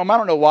on the way home. I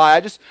don't know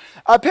why.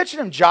 I pictured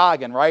him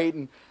jogging, right?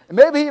 And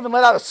maybe he even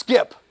let out a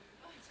skip.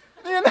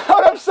 You know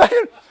what I'm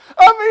saying?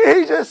 I mean,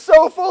 he's just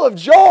so full of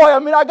joy. I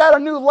mean, I got a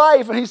new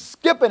life, and he's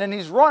skipping, and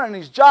he's running, and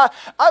he's jogging.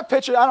 I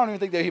don't even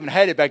think they even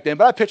had it back then,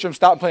 but I picture him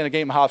stopping playing a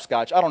game of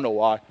hopscotch. I don't know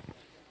why.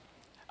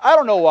 I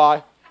don't know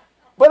why.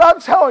 But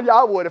I'm telling you,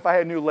 I would if I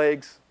had new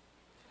legs.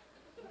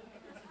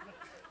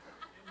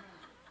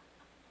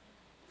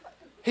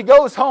 He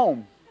goes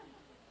home.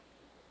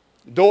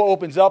 The door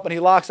opens up and he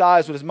locks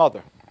eyes with his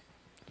mother.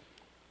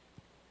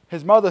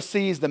 His mother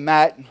sees the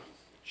mat.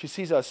 She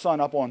sees her son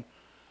up on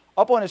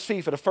his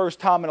feet for the first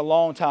time in a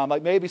long time.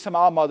 Like maybe some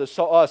of our mothers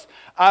saw us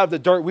out of the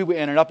dirt we were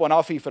in and up on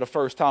our feet for the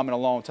first time in a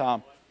long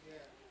time.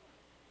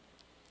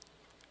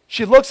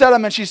 She looks at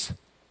him and she's,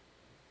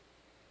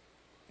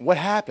 what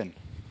happened?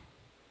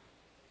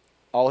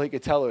 All he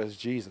could tell her is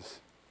Jesus.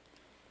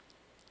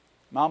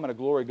 Mama, the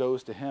glory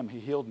goes to him. He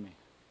healed me.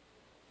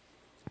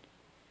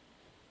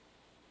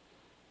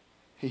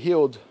 He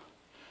healed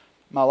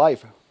my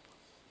life.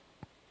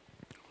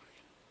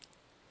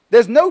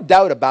 There's no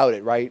doubt about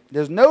it, right?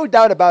 There's no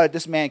doubt about it.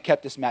 This man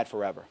kept this mat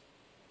forever.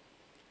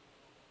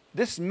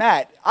 This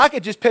mat, I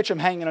could just picture him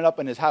hanging it up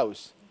in his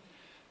house.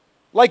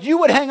 Like you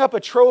would hang up a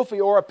trophy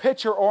or a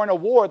picture or an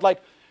award.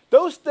 Like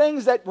those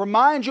things that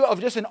remind you of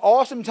just an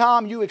awesome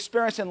time you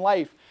experienced in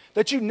life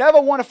that you never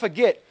want to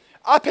forget.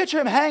 I picture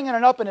him hanging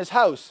it up in his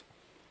house.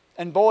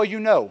 And boy, you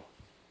know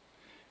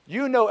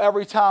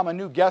every time a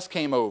new guest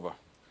came over,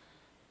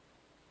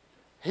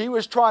 he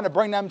was trying to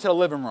bring them to the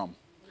living room.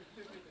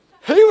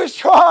 He was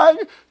trying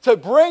to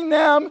bring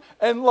them,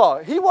 and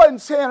look, he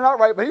wasn't standing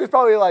upright, but he was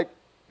probably like,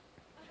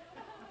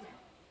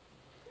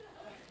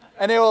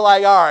 and they were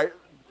like, all right,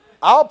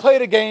 I'll play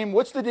the game.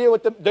 What's the deal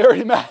with the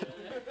dirty mat?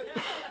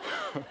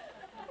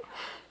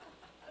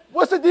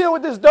 What's the deal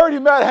with this dirty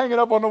mat hanging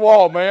up on the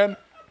wall, man?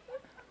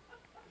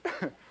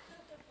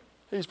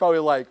 He's probably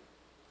like,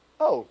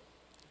 oh,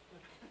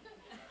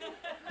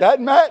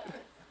 that mat?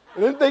 I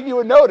didn't think you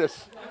would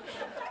notice.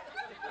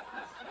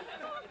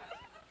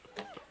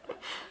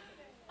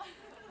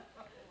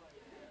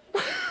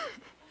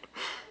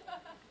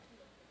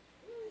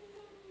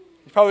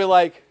 He's probably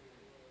like,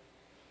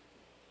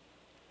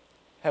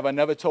 have I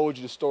never told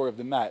you the story of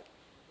the mat?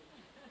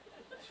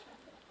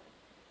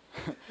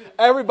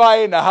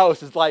 Everybody in the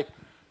house is like,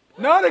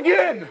 not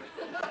again.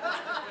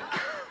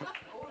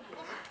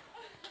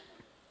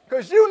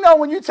 Because you know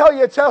when you tell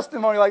your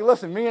testimony, like,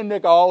 listen, me and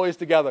Nick are always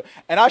together.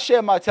 And I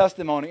share my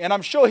testimony, and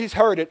I'm sure he's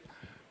heard it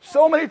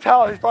so many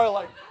times. He's probably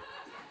like,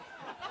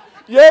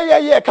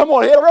 yeah, come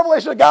on. He had a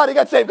revelation of God. He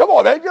got saved. Come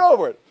on, man, get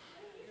over it.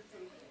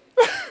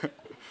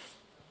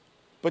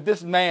 But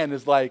this man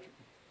is like,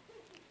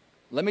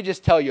 let me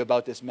just tell you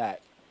about this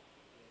mat.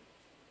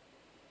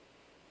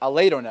 I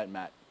laid on that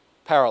mat,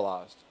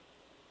 paralyzed.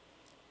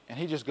 And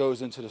he just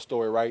goes into the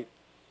story, right?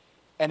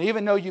 And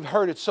even though you've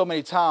heard it so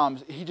many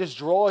times, he just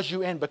draws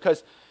you in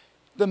because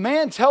the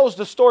man tells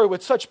the story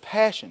with such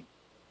passion.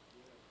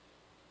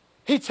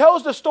 He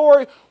tells the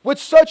story with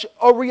such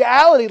a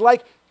reality,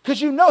 like,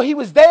 because you know he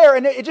was there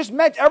and it just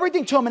meant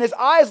everything to him and his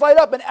eyes light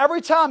up and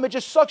every time it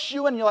just sucks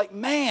you in and you're like,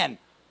 man,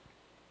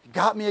 he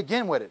got me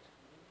again with it.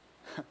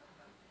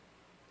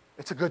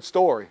 It's a good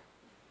story.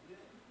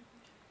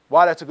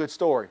 Why that's a good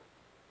story?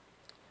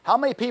 How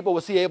many people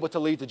was he able to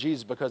lead to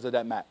Jesus because of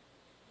that mat?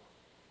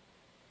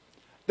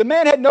 The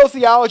man had no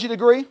theology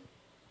degree,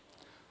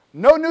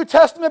 no New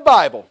Testament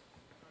Bible.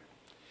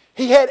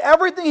 He had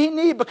everything he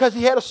needed because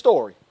he had a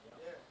story.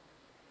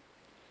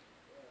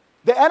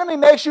 The enemy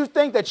makes you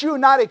think that you're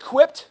not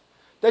equipped,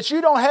 that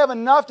you don't have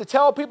enough to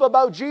tell people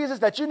about Jesus,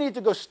 that you need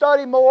to go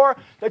study more,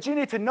 that you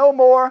need to know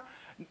more.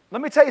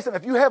 Let me tell you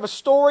something. If you have a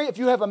story, if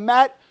you have a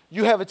mat,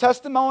 you have a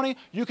testimony,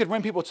 you could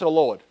win people to the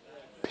Lord.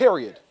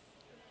 Period.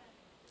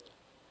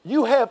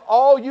 You have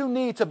all you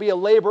need to be a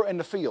laborer in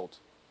the field.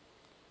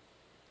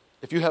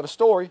 If you have a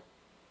story.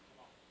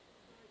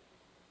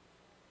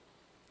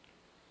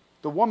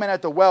 The woman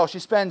at the well, she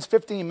spends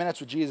 15 minutes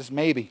with Jesus,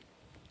 maybe.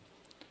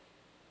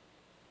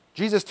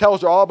 Jesus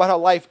tells her all about her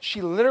life.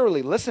 She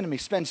literally, listen to me,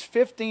 spends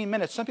 15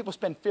 minutes. Some people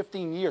spend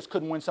 15 years,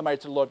 couldn't win somebody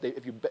to the Lord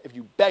if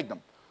you begged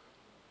them.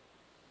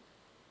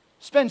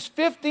 Spends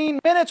 15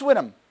 minutes with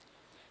him.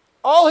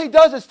 All he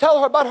does is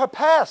tell her about her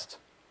past.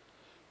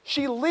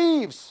 She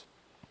leaves.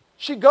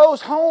 She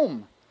goes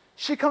home.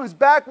 She comes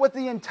back with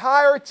the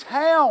entire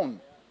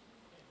town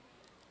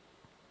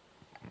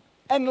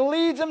and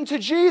leads them to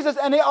Jesus,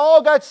 and they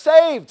all got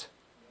saved.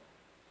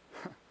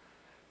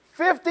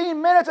 15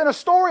 minutes and a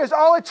story is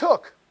all it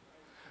took.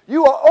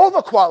 You are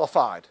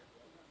overqualified.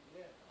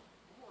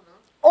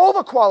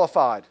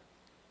 Overqualified.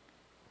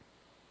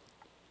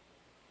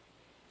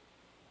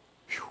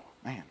 Whew,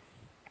 man.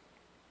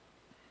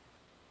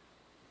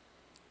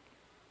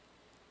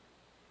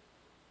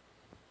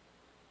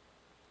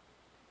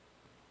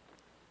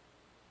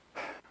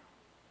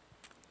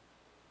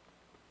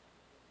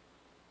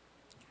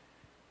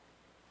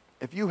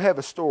 If you have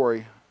a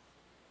story,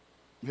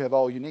 you have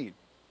all you need.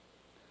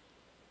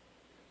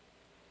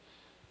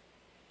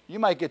 You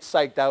might get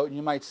psyched out and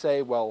you might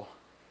say, well,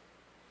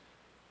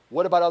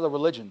 what about other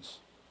religions?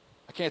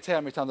 I can't tell you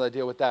how many times I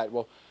deal with that.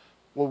 Well,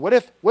 what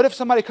if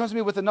somebody comes to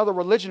me with another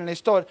religion and they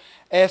start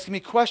asking me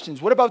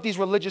questions? What about these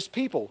religious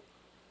people?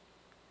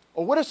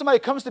 Or what if somebody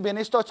comes to me and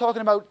they start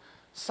talking about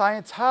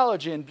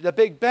Scientology and the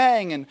Big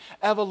Bang and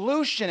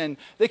evolution, and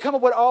they come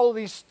up with all of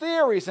these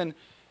theories, and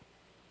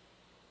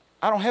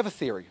I don't have a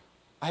theory.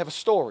 I have a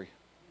story.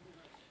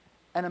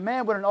 And a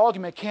man with an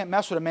argument can't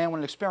mess with a man with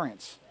an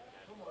experience.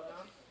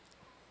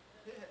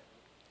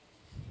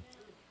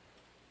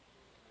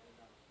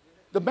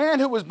 The man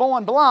who was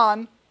born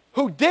blind,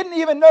 who didn't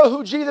even know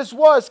who Jesus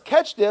was,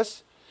 catch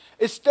this,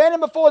 is standing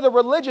before the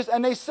religious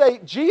and they say,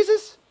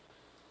 Jesus,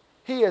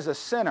 he is a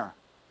sinner.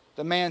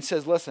 The man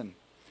says, listen,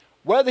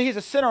 whether he's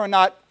a sinner or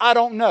not, I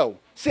don't know.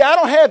 See, I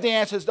don't have the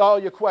answers to all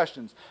your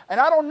questions. And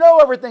I don't know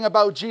everything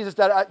about Jesus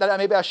that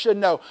maybe I should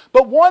know.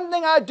 But one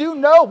thing I do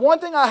know, one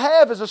thing I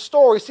have is a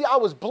story. See, I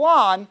was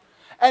blind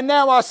and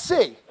now I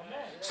see.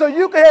 So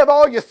you could have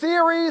all your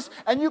theories,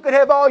 and you could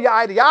have all your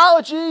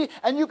ideology,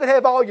 and you could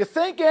have all your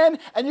thinking,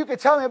 and you could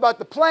tell me about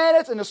the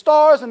planets and the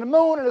stars and the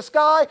moon and the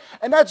sky,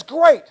 and that's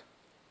great.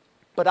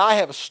 But I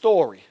have a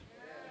story.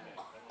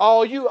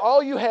 All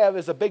you have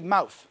is a big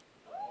mouth.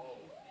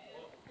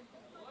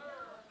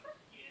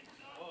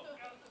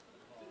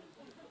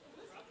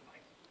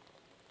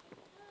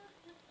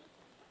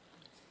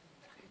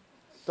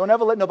 Don't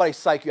ever let nobody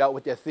psych you out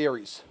with their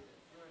theories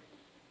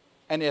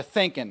and their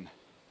thinking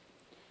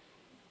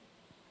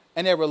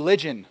and their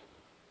religion.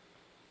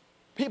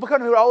 People come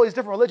to me with all these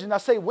different religions. I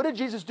say, what did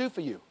Jesus do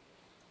for you?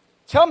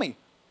 Tell me.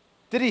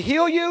 Did he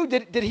heal you?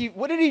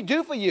 What did he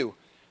do for you?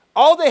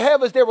 All they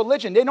have is their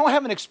religion. They don't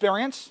have an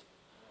experience.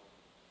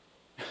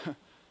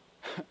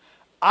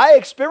 I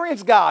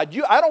experience God.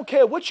 I don't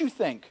care what you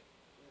think.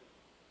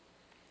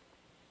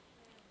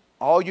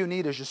 All you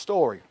need is your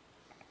story.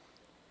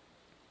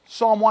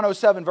 Psalm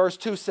 107 verse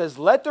 2 says,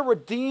 let the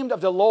redeemed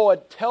of the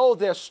Lord tell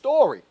their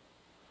story.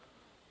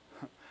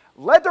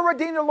 Let the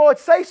redeemed of the Lord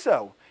say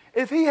so.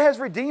 If he has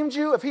redeemed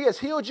you, if he has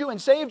healed you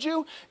and saved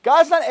you,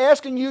 God's not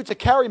asking you to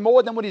carry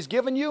more than what he's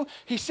given you.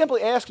 He's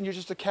simply asking you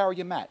just to carry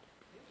your mat.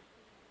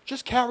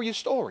 Just carry your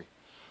story.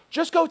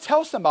 Just go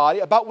tell somebody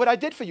about what I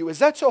did for you. Is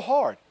that so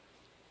hard?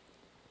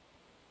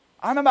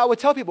 I remember I would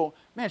tell people,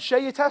 man, share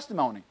your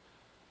testimony.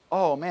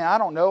 Oh, man, I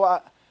don't know.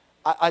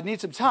 I need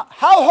some time.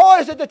 How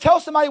hard is it to tell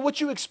somebody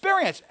what you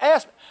experienced?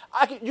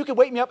 You can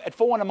wake me up at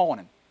 4 in the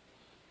morning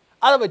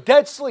out of a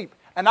dead sleep,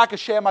 and I can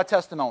share my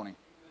testimony.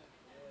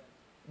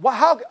 Well,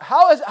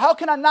 how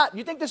can I not?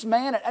 You think this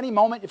man at any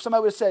moment, if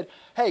somebody would have said,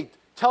 hey,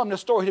 tell him the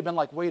story, he'd have been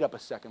like, wait up a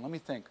second, let me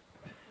think.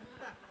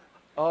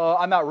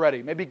 I'm not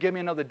ready. Maybe give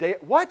me another day.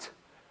 What?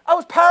 I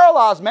was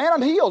paralyzed, man.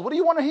 I'm healed. What do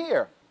you want to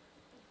hear?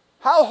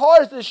 How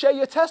hard is it to share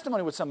your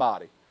testimony with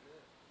somebody?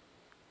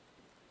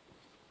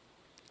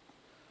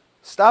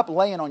 Stop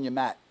laying on your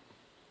mat.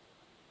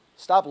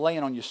 Stop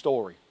laying on your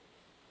story.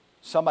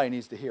 Somebody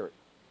needs to hear it.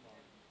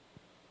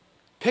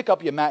 Pick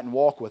up your mat and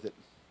walk with it.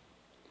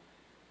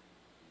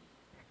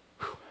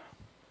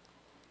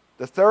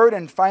 The third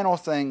and final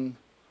thing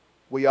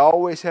we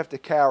always have to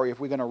carry if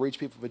we're going to reach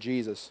people for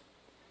Jesus.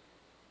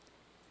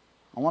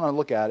 I want to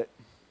look at it.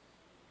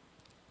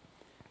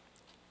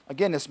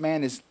 Again, this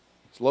man is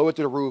lowered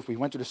to the roof. We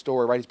went through the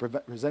story, right? He's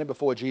presented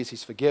before Jesus.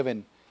 He's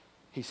forgiven.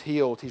 He's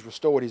healed. He's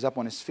restored. He's up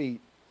on his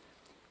feet.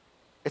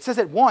 It says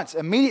at once,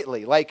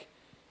 immediately. Like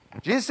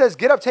Jesus says,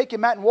 get up, take your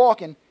mat and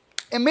walk. And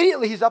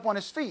immediately he's up on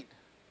his feet.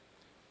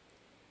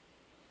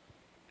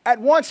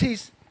 At once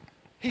he's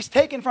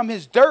taken from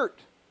his dirt.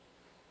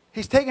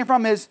 He's taken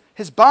from his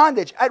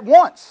bondage. At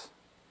once.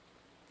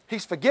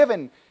 He's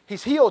forgiven.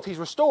 He's healed. He's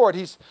restored.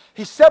 He's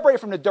separated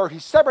from the dirt.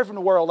 He's separated from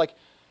the world. Like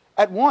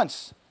at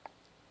once.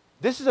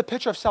 This is a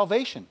picture of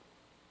salvation.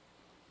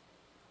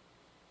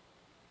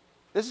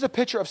 This is a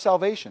picture of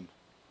salvation.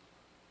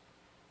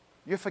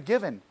 You're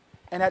forgiven.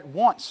 And at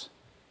once,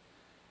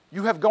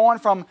 you have gone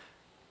from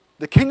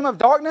the kingdom of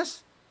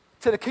darkness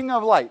to the kingdom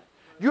of light.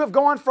 You have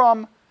gone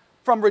from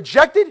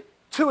rejected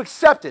to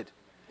accepted.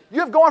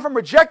 You have gone from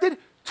rejected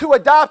to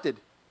adopted.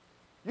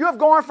 You have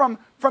gone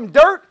from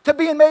dirt to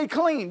being made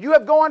clean. You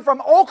have gone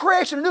from old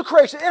creation to new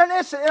creation in an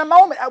instant, in a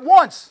moment, at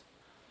once.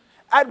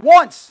 At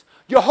once.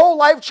 Your whole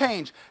life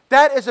changed.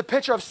 That is a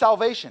picture of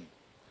salvation.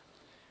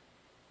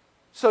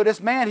 So this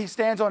man, he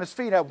stands on his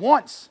feet at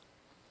once.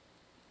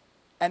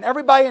 And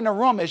everybody in the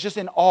room is just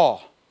in awe.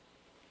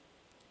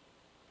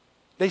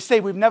 They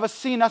say, we've never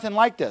seen nothing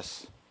like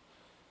this.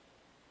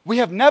 We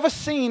have never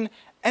seen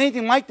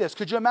anything like this.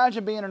 Could you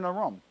imagine being in a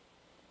room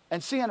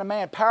and seeing a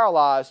man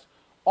paralyzed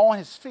on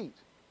his feet?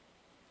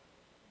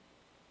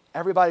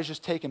 everybody's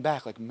just taken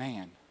back like,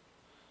 man,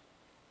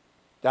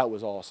 that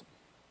was awesome.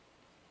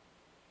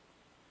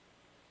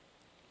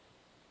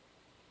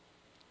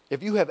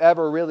 If you have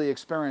ever really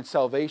experienced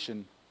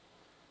salvation,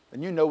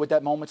 then you know what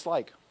that moment's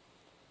like.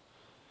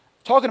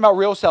 Talking about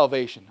real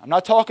salvation. I'm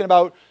not talking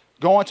about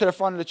going to the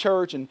front of the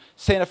church and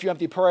saying a few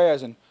empty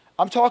prayers. And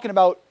I'm talking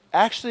about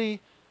actually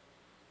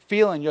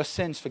feeling your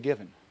sins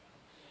forgiven.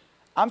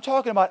 I'm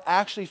talking about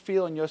actually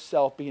feeling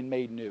yourself being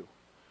made new,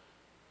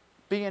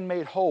 being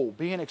made whole,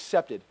 being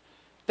accepted.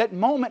 That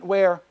moment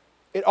where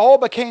it all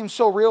became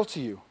so real to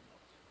you.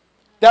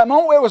 That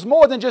moment where it was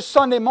more than just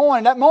Sunday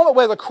morning. That moment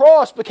where the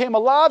cross became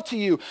alive to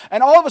you.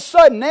 And all of a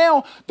sudden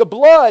now the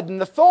blood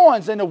and the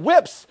thorns and the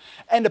whips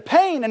and the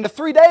pain and the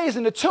 3 days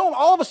in the tomb,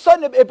 all of a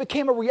sudden it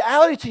became a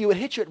reality to you. It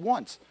hit you at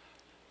once.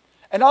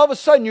 And all of a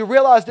sudden you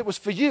realized it was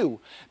for you.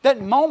 That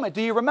moment,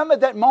 do you remember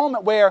that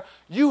moment where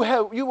you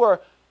were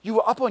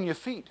up on your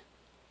feet?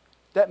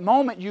 That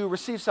moment you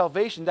received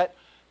salvation, that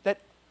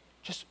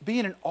just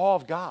being in awe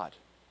of God.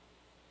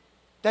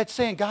 That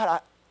saying,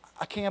 God,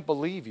 I can't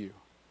believe you.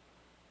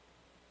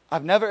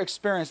 I've never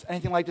experienced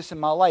anything like this in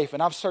my life,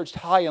 and I've searched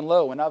high and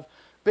low, and I've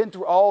been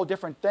through all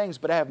different things,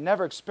 but I have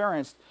never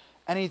experienced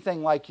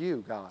anything like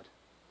you, God.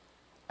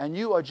 And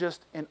you are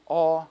just in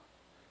awe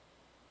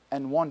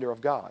and wonder of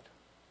God.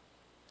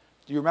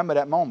 Do you remember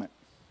that moment?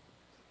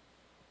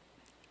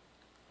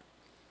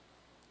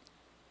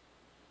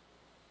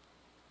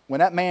 When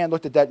that man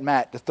looked at that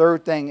mat, the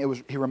third thing he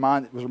was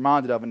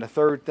reminded of, and the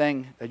third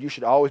thing that you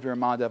should always be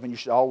reminded of and you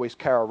should always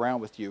carry around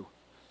with you,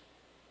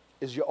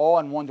 is your awe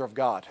and wonder of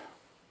God.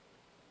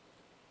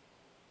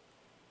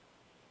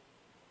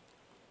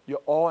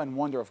 Your awe and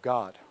wonder of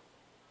God.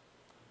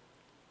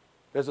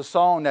 There's a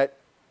song that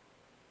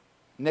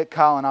Nick,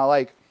 Kyle, and I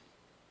like.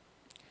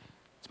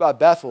 It's about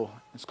Bethel.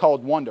 It's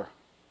called Wonder.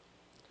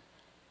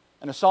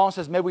 And the song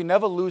says, may we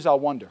never lose our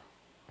wonder.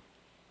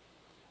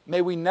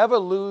 May we never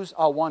lose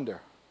our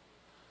wonder.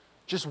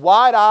 Just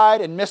wide-eyed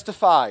and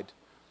mystified.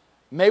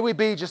 May we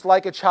be just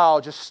like a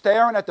child, just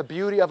staring at the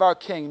beauty of our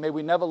King. May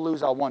we never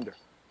lose our wonder.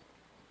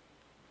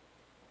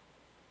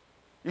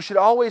 You should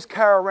always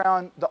carry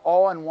around the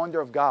awe and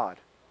wonder of God.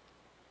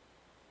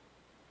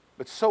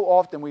 But so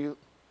often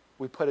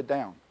we put it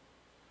down.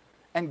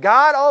 And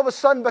God all of a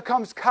sudden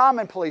becomes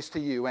commonplace to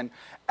you. And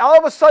all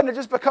of a sudden it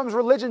just becomes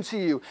religion to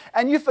you.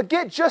 And you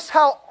forget just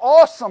how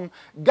awesome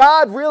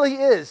God really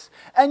is.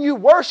 And you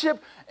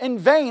worship in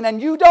vain.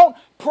 And you don't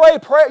pray,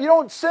 you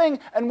don't sing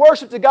and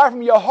worship to God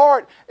from your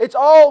heart. It's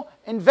all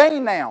in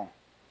vain now.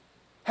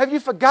 Have you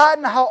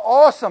forgotten how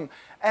awesome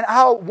and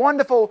how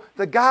wonderful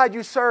the God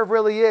you serve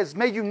really is?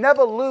 May you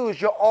never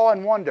lose your awe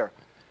and wonder.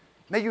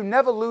 May you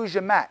never lose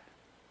your mat.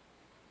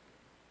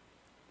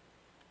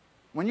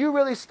 When you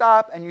really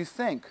stop and you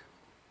think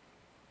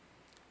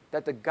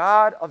that the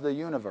God of the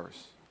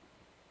universe,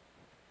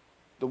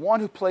 the one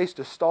who placed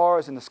the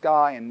stars in the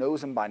sky and knows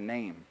them by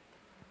name,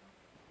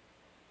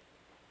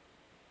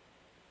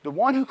 the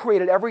one who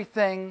created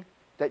everything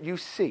that you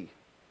see,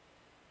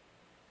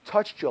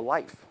 touched your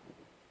life,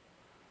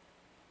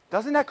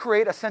 doesn't that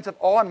create a sense of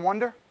awe and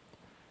wonder?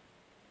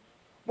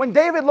 When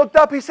David looked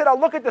up, he said, I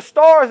look at the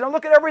stars and I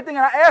look at everything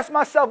and I ask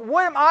myself,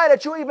 what am I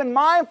that you're even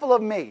mindful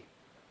of me?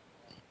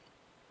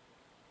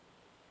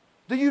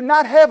 Do you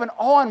not have an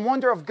awe and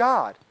wonder of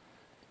God?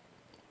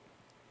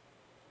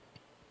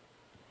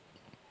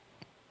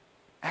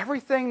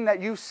 Everything that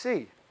you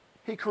see,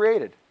 He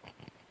created.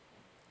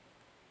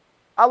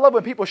 I love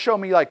when people show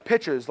me like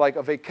pictures like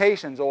of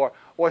vacations or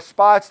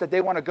spots that they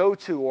want to go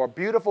to or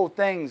beautiful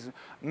things,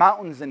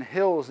 mountains and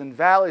hills and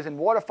valleys and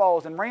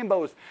waterfalls and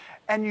rainbows.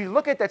 And you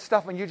look at that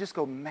stuff and you just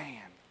go,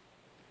 man,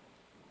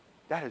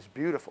 that is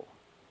beautiful.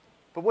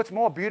 But what's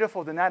more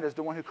beautiful than that is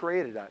the one who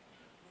created that.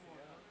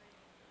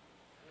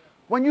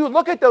 When you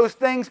look at those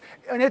things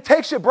and it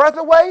takes your breath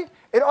away,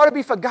 it ought to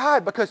be for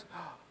God because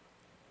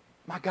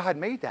my God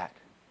made that.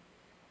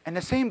 And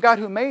the same God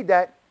who made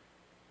that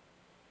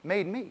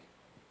made me.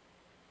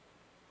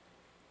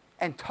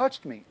 And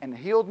touched me and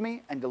healed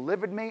me and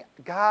delivered me.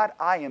 God,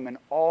 I am in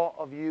awe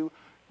of you.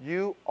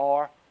 You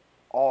are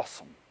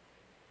awesome.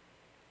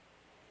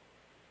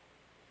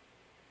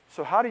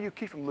 So how do you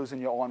keep from losing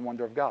your awe and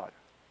wonder of God?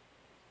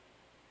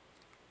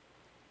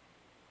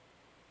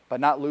 By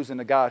not losing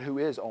the God who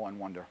is awe and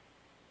wonder.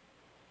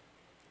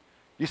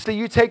 You see,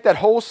 you take that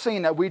whole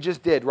scene that we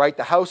just did, right?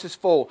 The house is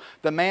full.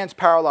 The man's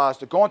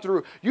paralyzed. They're going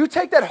through. You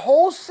take that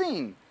whole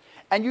scene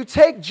and you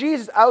take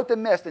Jesus out the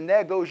midst and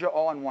there goes your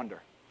awe and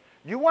wonder.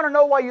 You want to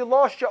know why you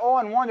lost your awe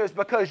and wonder is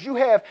because you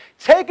have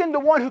taken the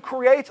one who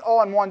creates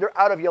awe and wonder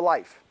out of your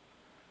life.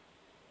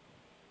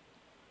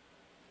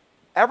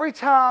 Every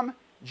time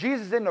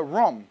Jesus is in the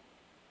room,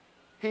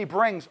 He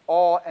brings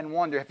awe and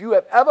wonder. If you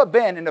have ever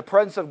been in the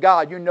presence of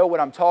God, you know what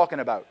I'm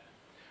talking about.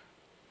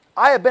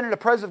 I have been in the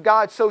presence of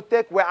God so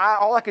thick where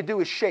all I could do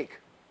is shake.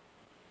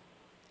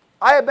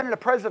 I have been in the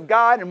presence of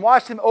God and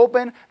watched Him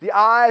open the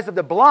eyes of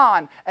the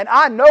blind, and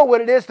I know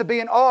what it is to be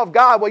in awe of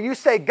God, where you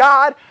say,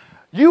 God,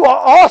 you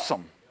are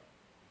awesome.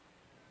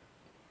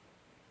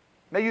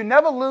 May you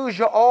never lose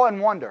your awe and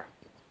wonder.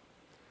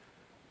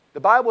 The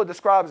Bible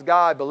describes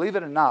God, believe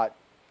it or not,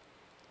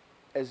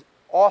 as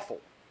awful.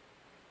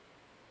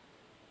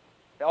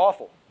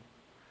 Awful.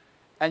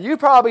 And you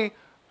probably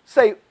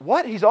say,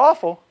 what? He's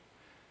awful?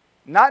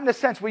 Not in the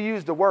sense we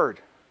use the word.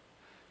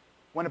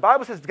 When the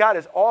Bible says God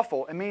is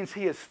awful, it means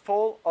he is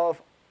full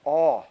of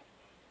awe.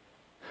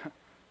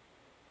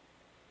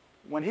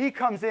 When he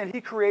comes in,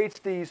 he creates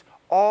these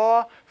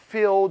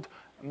awe-filled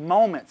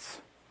moments.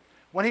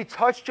 When he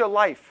touched your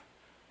life.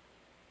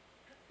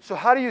 So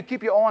how do you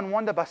keep your awe and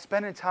wonder? By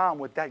spending time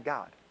with that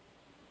God.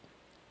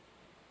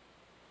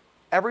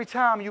 Every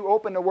time you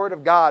open the Word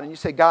of God and you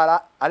say,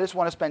 God, I just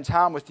want to spend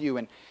time with you.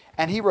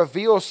 And he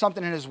reveals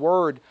something in his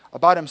Word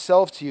about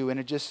himself to you. And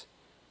it just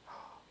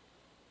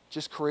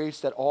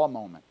creates that awe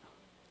moment.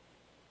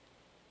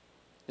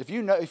 If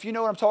you know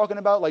what I'm talking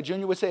about, like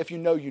Junior would say, if you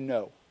know, you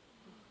know.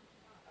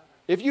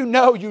 If you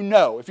know, you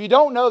know. If you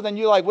don't know, then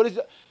you're like, what is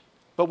it?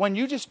 But when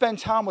you just spend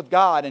time with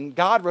God and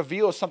God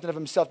reveals something of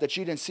himself that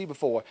you didn't see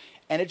before,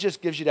 and it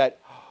just gives you that,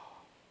 oh,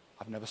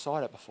 I've never saw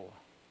that before.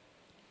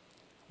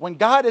 When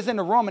God is in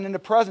the room and in the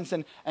presence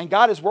and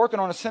God is working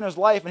on a sinner's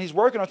life and he's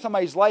working on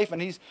somebody's life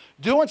and he's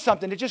doing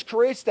something, it just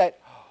creates that,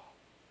 oh,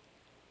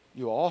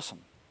 you're awesome.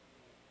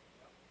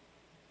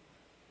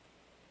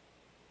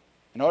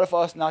 In order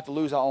for us not to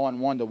lose our awe and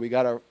wonder, we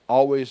got to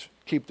always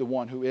keep the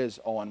one who is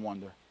awe and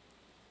wonder.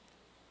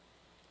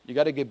 You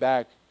got to get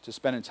back to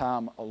spending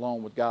time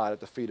alone with God at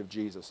the feet of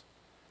Jesus.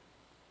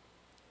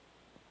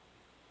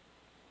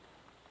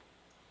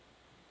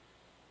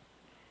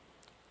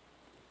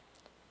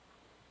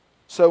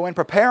 So in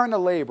preparing the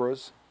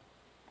laborers,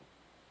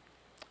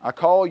 I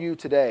call you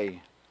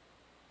today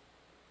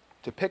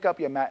to pick up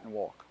your mat and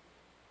walk.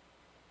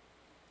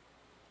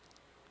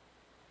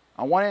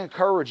 I want to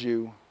encourage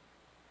you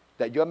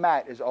that your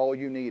mat is all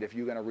you need if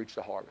you're going to reach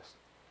the harvest.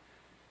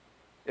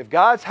 If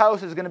God's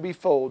house is going to be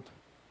filled,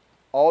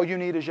 all you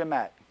need is your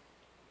mat.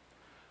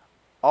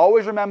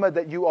 Always remember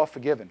that you are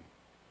forgiven.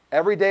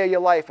 Every day of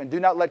your life, and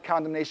do not let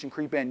condemnation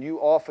creep in. You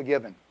are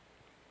forgiven.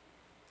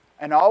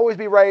 And always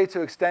be ready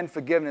to extend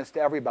forgiveness to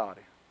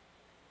everybody.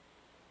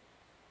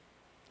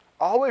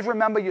 Always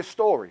remember your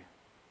story.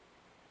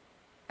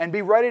 And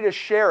be ready to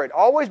share it.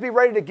 Always be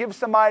ready to give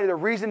somebody the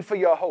reason for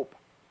your hope.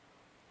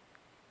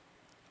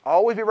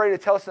 Always be ready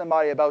to tell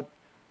somebody about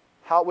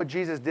what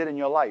Jesus did in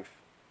your life.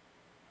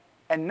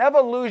 And never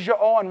lose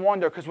your awe and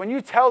wonder, because when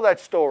you tell that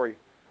story,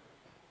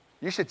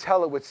 you should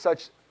tell it with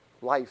such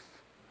life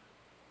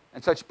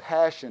and such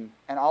passion.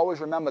 And always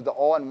remember the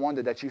awe and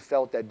wonder that you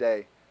felt that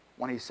day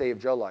when he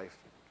saved your life.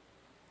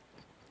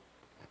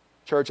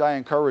 Church, I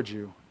encourage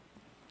you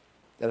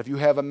that if you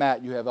have a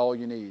mat, you have all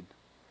you need.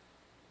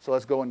 So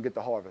let's go and get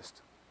the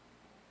harvest.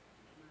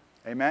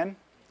 Amen?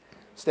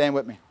 Stand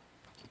with me.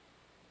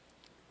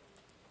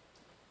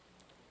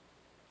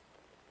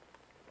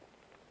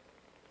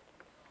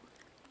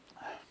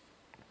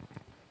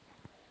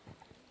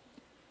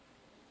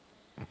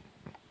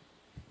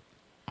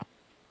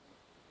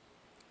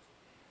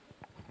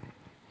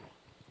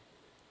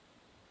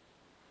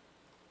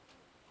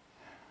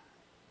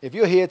 If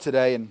you're here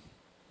today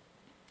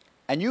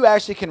and you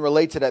actually can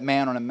relate to that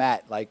man on a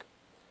mat, like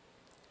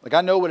I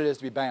know what it is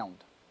to be bound.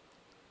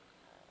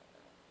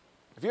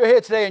 If you're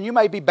here today and you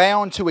might be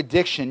bound to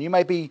addiction, you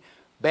might be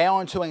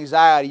bound to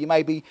anxiety, you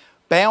might be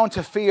bound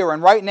to fear,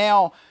 and right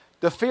now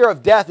the fear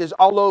of death is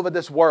all over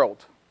this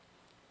world.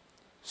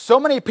 So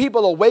many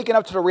people are waking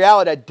up to the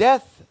reality that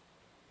death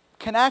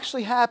can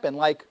actually happen.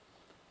 Like,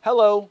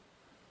 hello,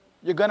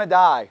 you're going to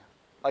die.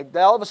 Like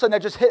all of a sudden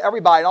that just hit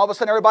everybody, and all of a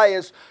sudden everybody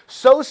is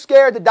so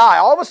scared to die.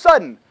 All of a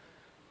sudden,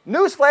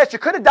 newsflash, you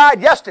could have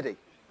died yesterday.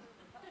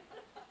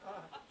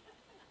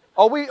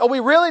 Are we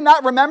really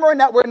not remembering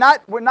that we're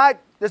not,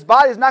 this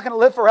body is not going to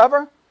live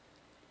forever?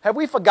 Have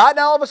we forgotten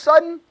all of a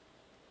sudden?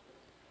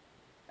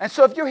 And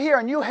so if you're here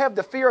and you have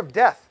the fear of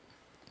death,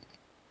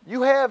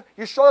 you're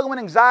struggling with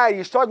anxiety,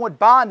 you're struggling with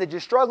bondage,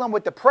 you're struggling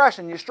with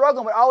depression, you're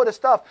struggling with all of this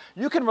stuff,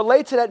 you can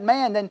relate to that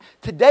man, then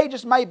today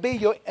just might be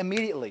your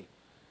immediately.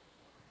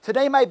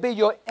 Today might be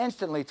your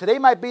instantly. Today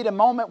might be the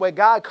moment where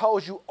God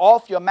calls you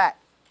off your mat.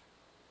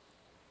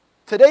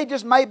 Today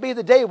just might be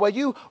the day where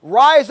you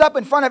rise up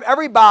in front of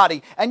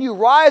everybody and you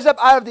rise up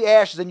out of the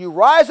ashes and you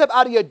rise up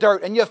out of your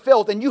dirt and your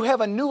filth and you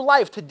have a new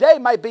life. Today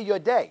might be your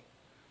day.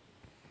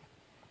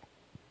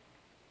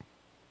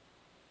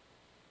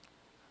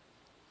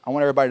 I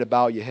want everybody to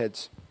bow your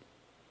heads.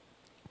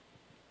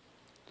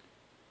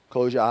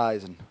 Close your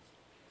eyes. And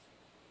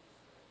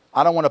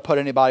I don't want to put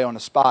anybody on the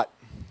spot.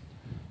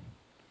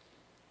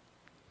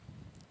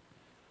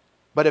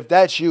 But if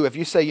that's you, if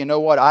you say, you know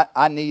what,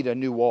 I need a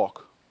new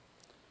walk.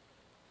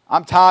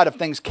 I'm tired of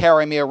things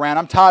carrying me around.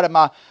 I'm tired of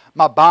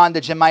my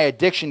bondage and my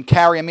addiction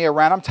carrying me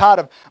around. I'm tired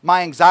of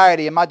my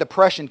anxiety and my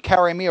depression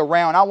carrying me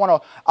around. I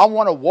want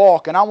to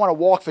walk, and I want to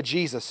walk for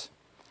Jesus.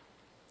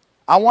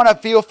 I want to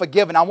feel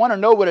forgiven. I want to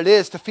know what it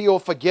is to feel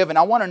forgiven.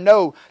 I want to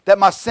know that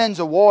my sins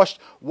are washed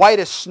white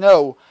as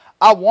snow.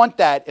 I want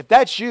that. If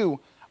that's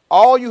you,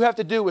 all you have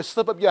to do is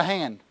slip up your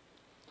hand.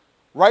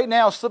 Right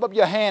now, slip up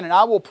your hand, and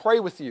I will pray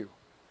with you.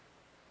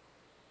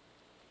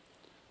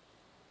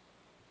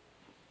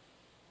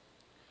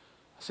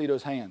 See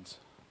those hands.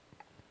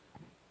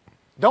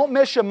 Don't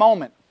miss your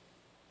moment.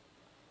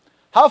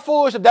 How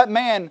foolish of that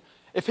man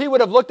if he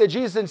would have looked at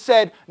Jesus and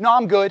said, no,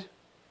 I'm good.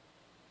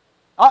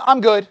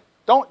 I'm good.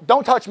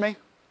 Don't touch me.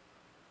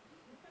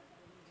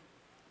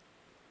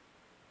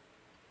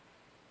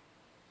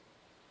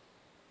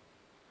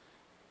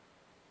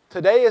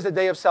 Today is the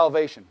day of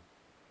salvation.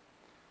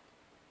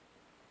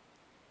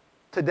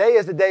 Today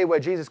is the day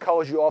where Jesus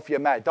calls you off your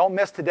mat. Don't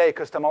miss today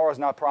because tomorrow is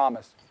not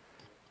promised.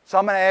 So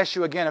I'm going to ask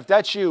you again, if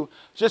that's you,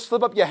 just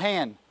slip up your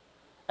hand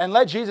and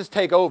let Jesus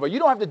take over. You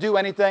don't have to do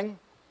anything.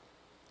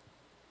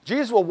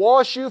 Jesus will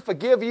wash you,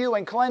 forgive you,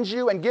 and cleanse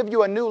you and give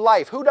you a new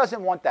life. Who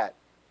doesn't want that?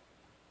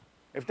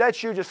 If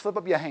that's you, just slip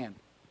up your hand.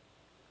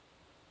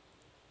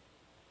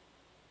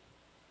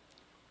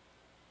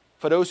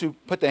 For those who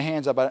put their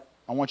hands up, I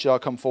want y'all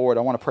to come forward.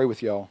 I want to pray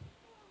with y'all.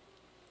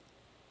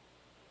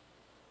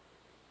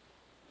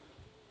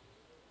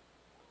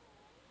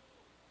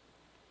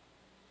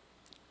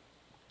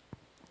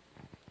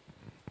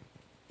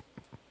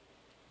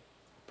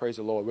 Praise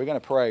the Lord. We're going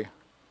to pray.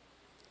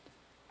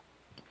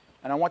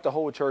 And I want the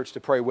whole church to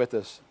pray with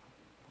us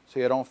so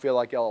you don't feel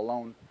like y'all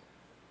alone.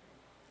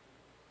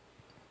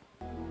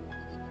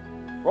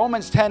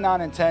 Romans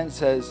 10:9 and 10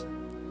 says,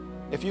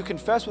 if you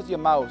confess with your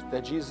mouth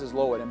that Jesus is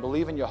Lord and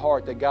believe in your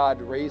heart that God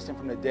raised him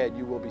from the dead,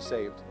 you will be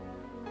saved.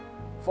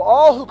 For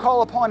all who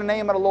call upon the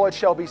name of the Lord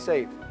shall be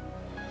saved.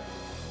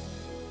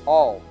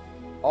 All.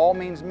 All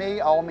means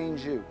me, all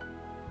means you.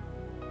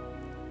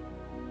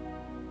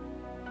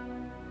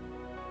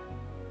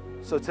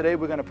 So today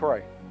we're going to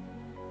pray.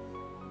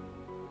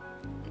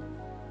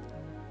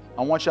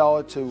 I want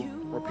y'all to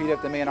repeat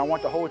after me, and I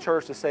want the whole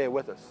church to say it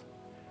with us.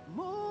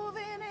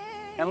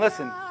 And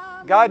listen,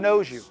 God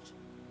knows you.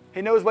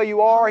 He knows where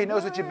you are. He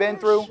knows what you've been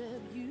through.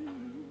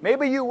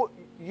 Maybe you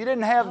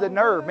didn't have the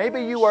nerve.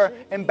 Maybe you were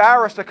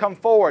embarrassed to come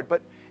forward.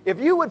 But if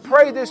you would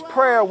pray this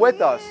prayer with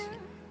us,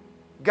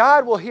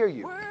 God will hear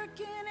you.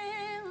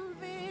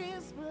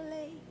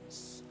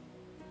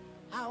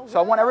 So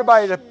I want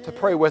everybody to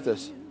pray with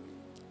us.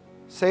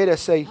 Say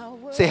this. Say,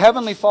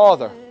 Heavenly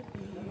Father,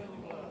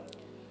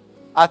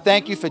 I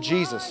thank you for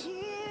Jesus,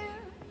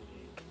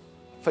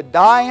 for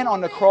dying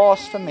on the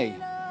cross for me,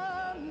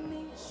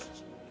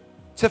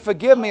 to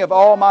forgive me of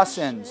all my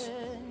sins.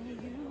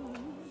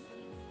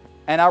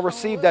 And I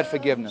receive that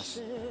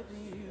forgiveness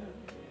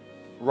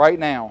right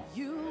now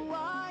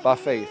by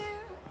faith.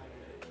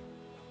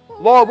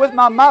 Lord, with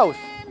my mouth,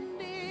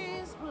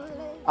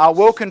 I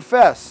will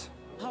confess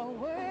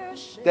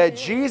that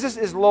Jesus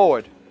is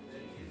Lord.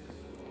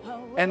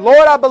 And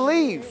Lord, I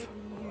believe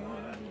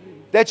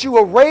that you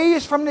were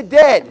raised from the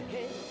dead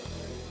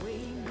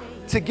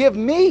to give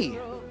me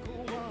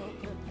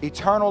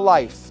eternal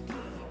life.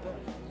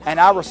 And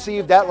I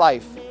receive that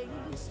life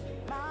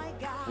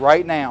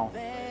right now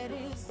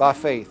by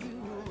faith.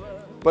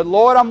 But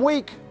Lord, I'm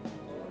weak.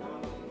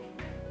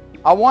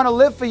 I want to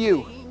live for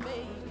you,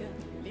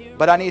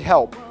 but I need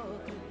help.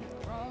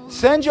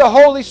 Send your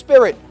Holy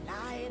Spirit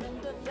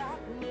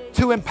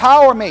to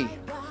empower me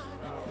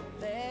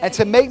and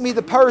to make me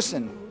the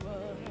person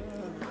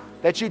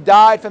that you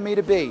died for me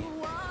to be.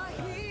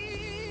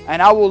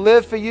 And I will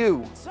live for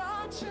you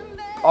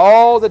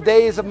all the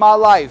days of my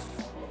life.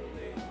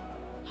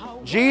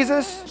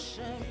 Jesus,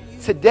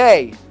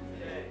 today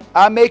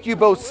I make you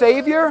both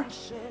Savior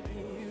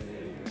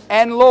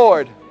and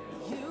Lord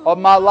of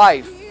my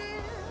life.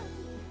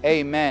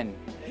 Amen.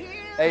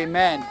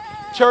 Amen.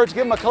 Church,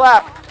 give him a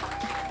clap.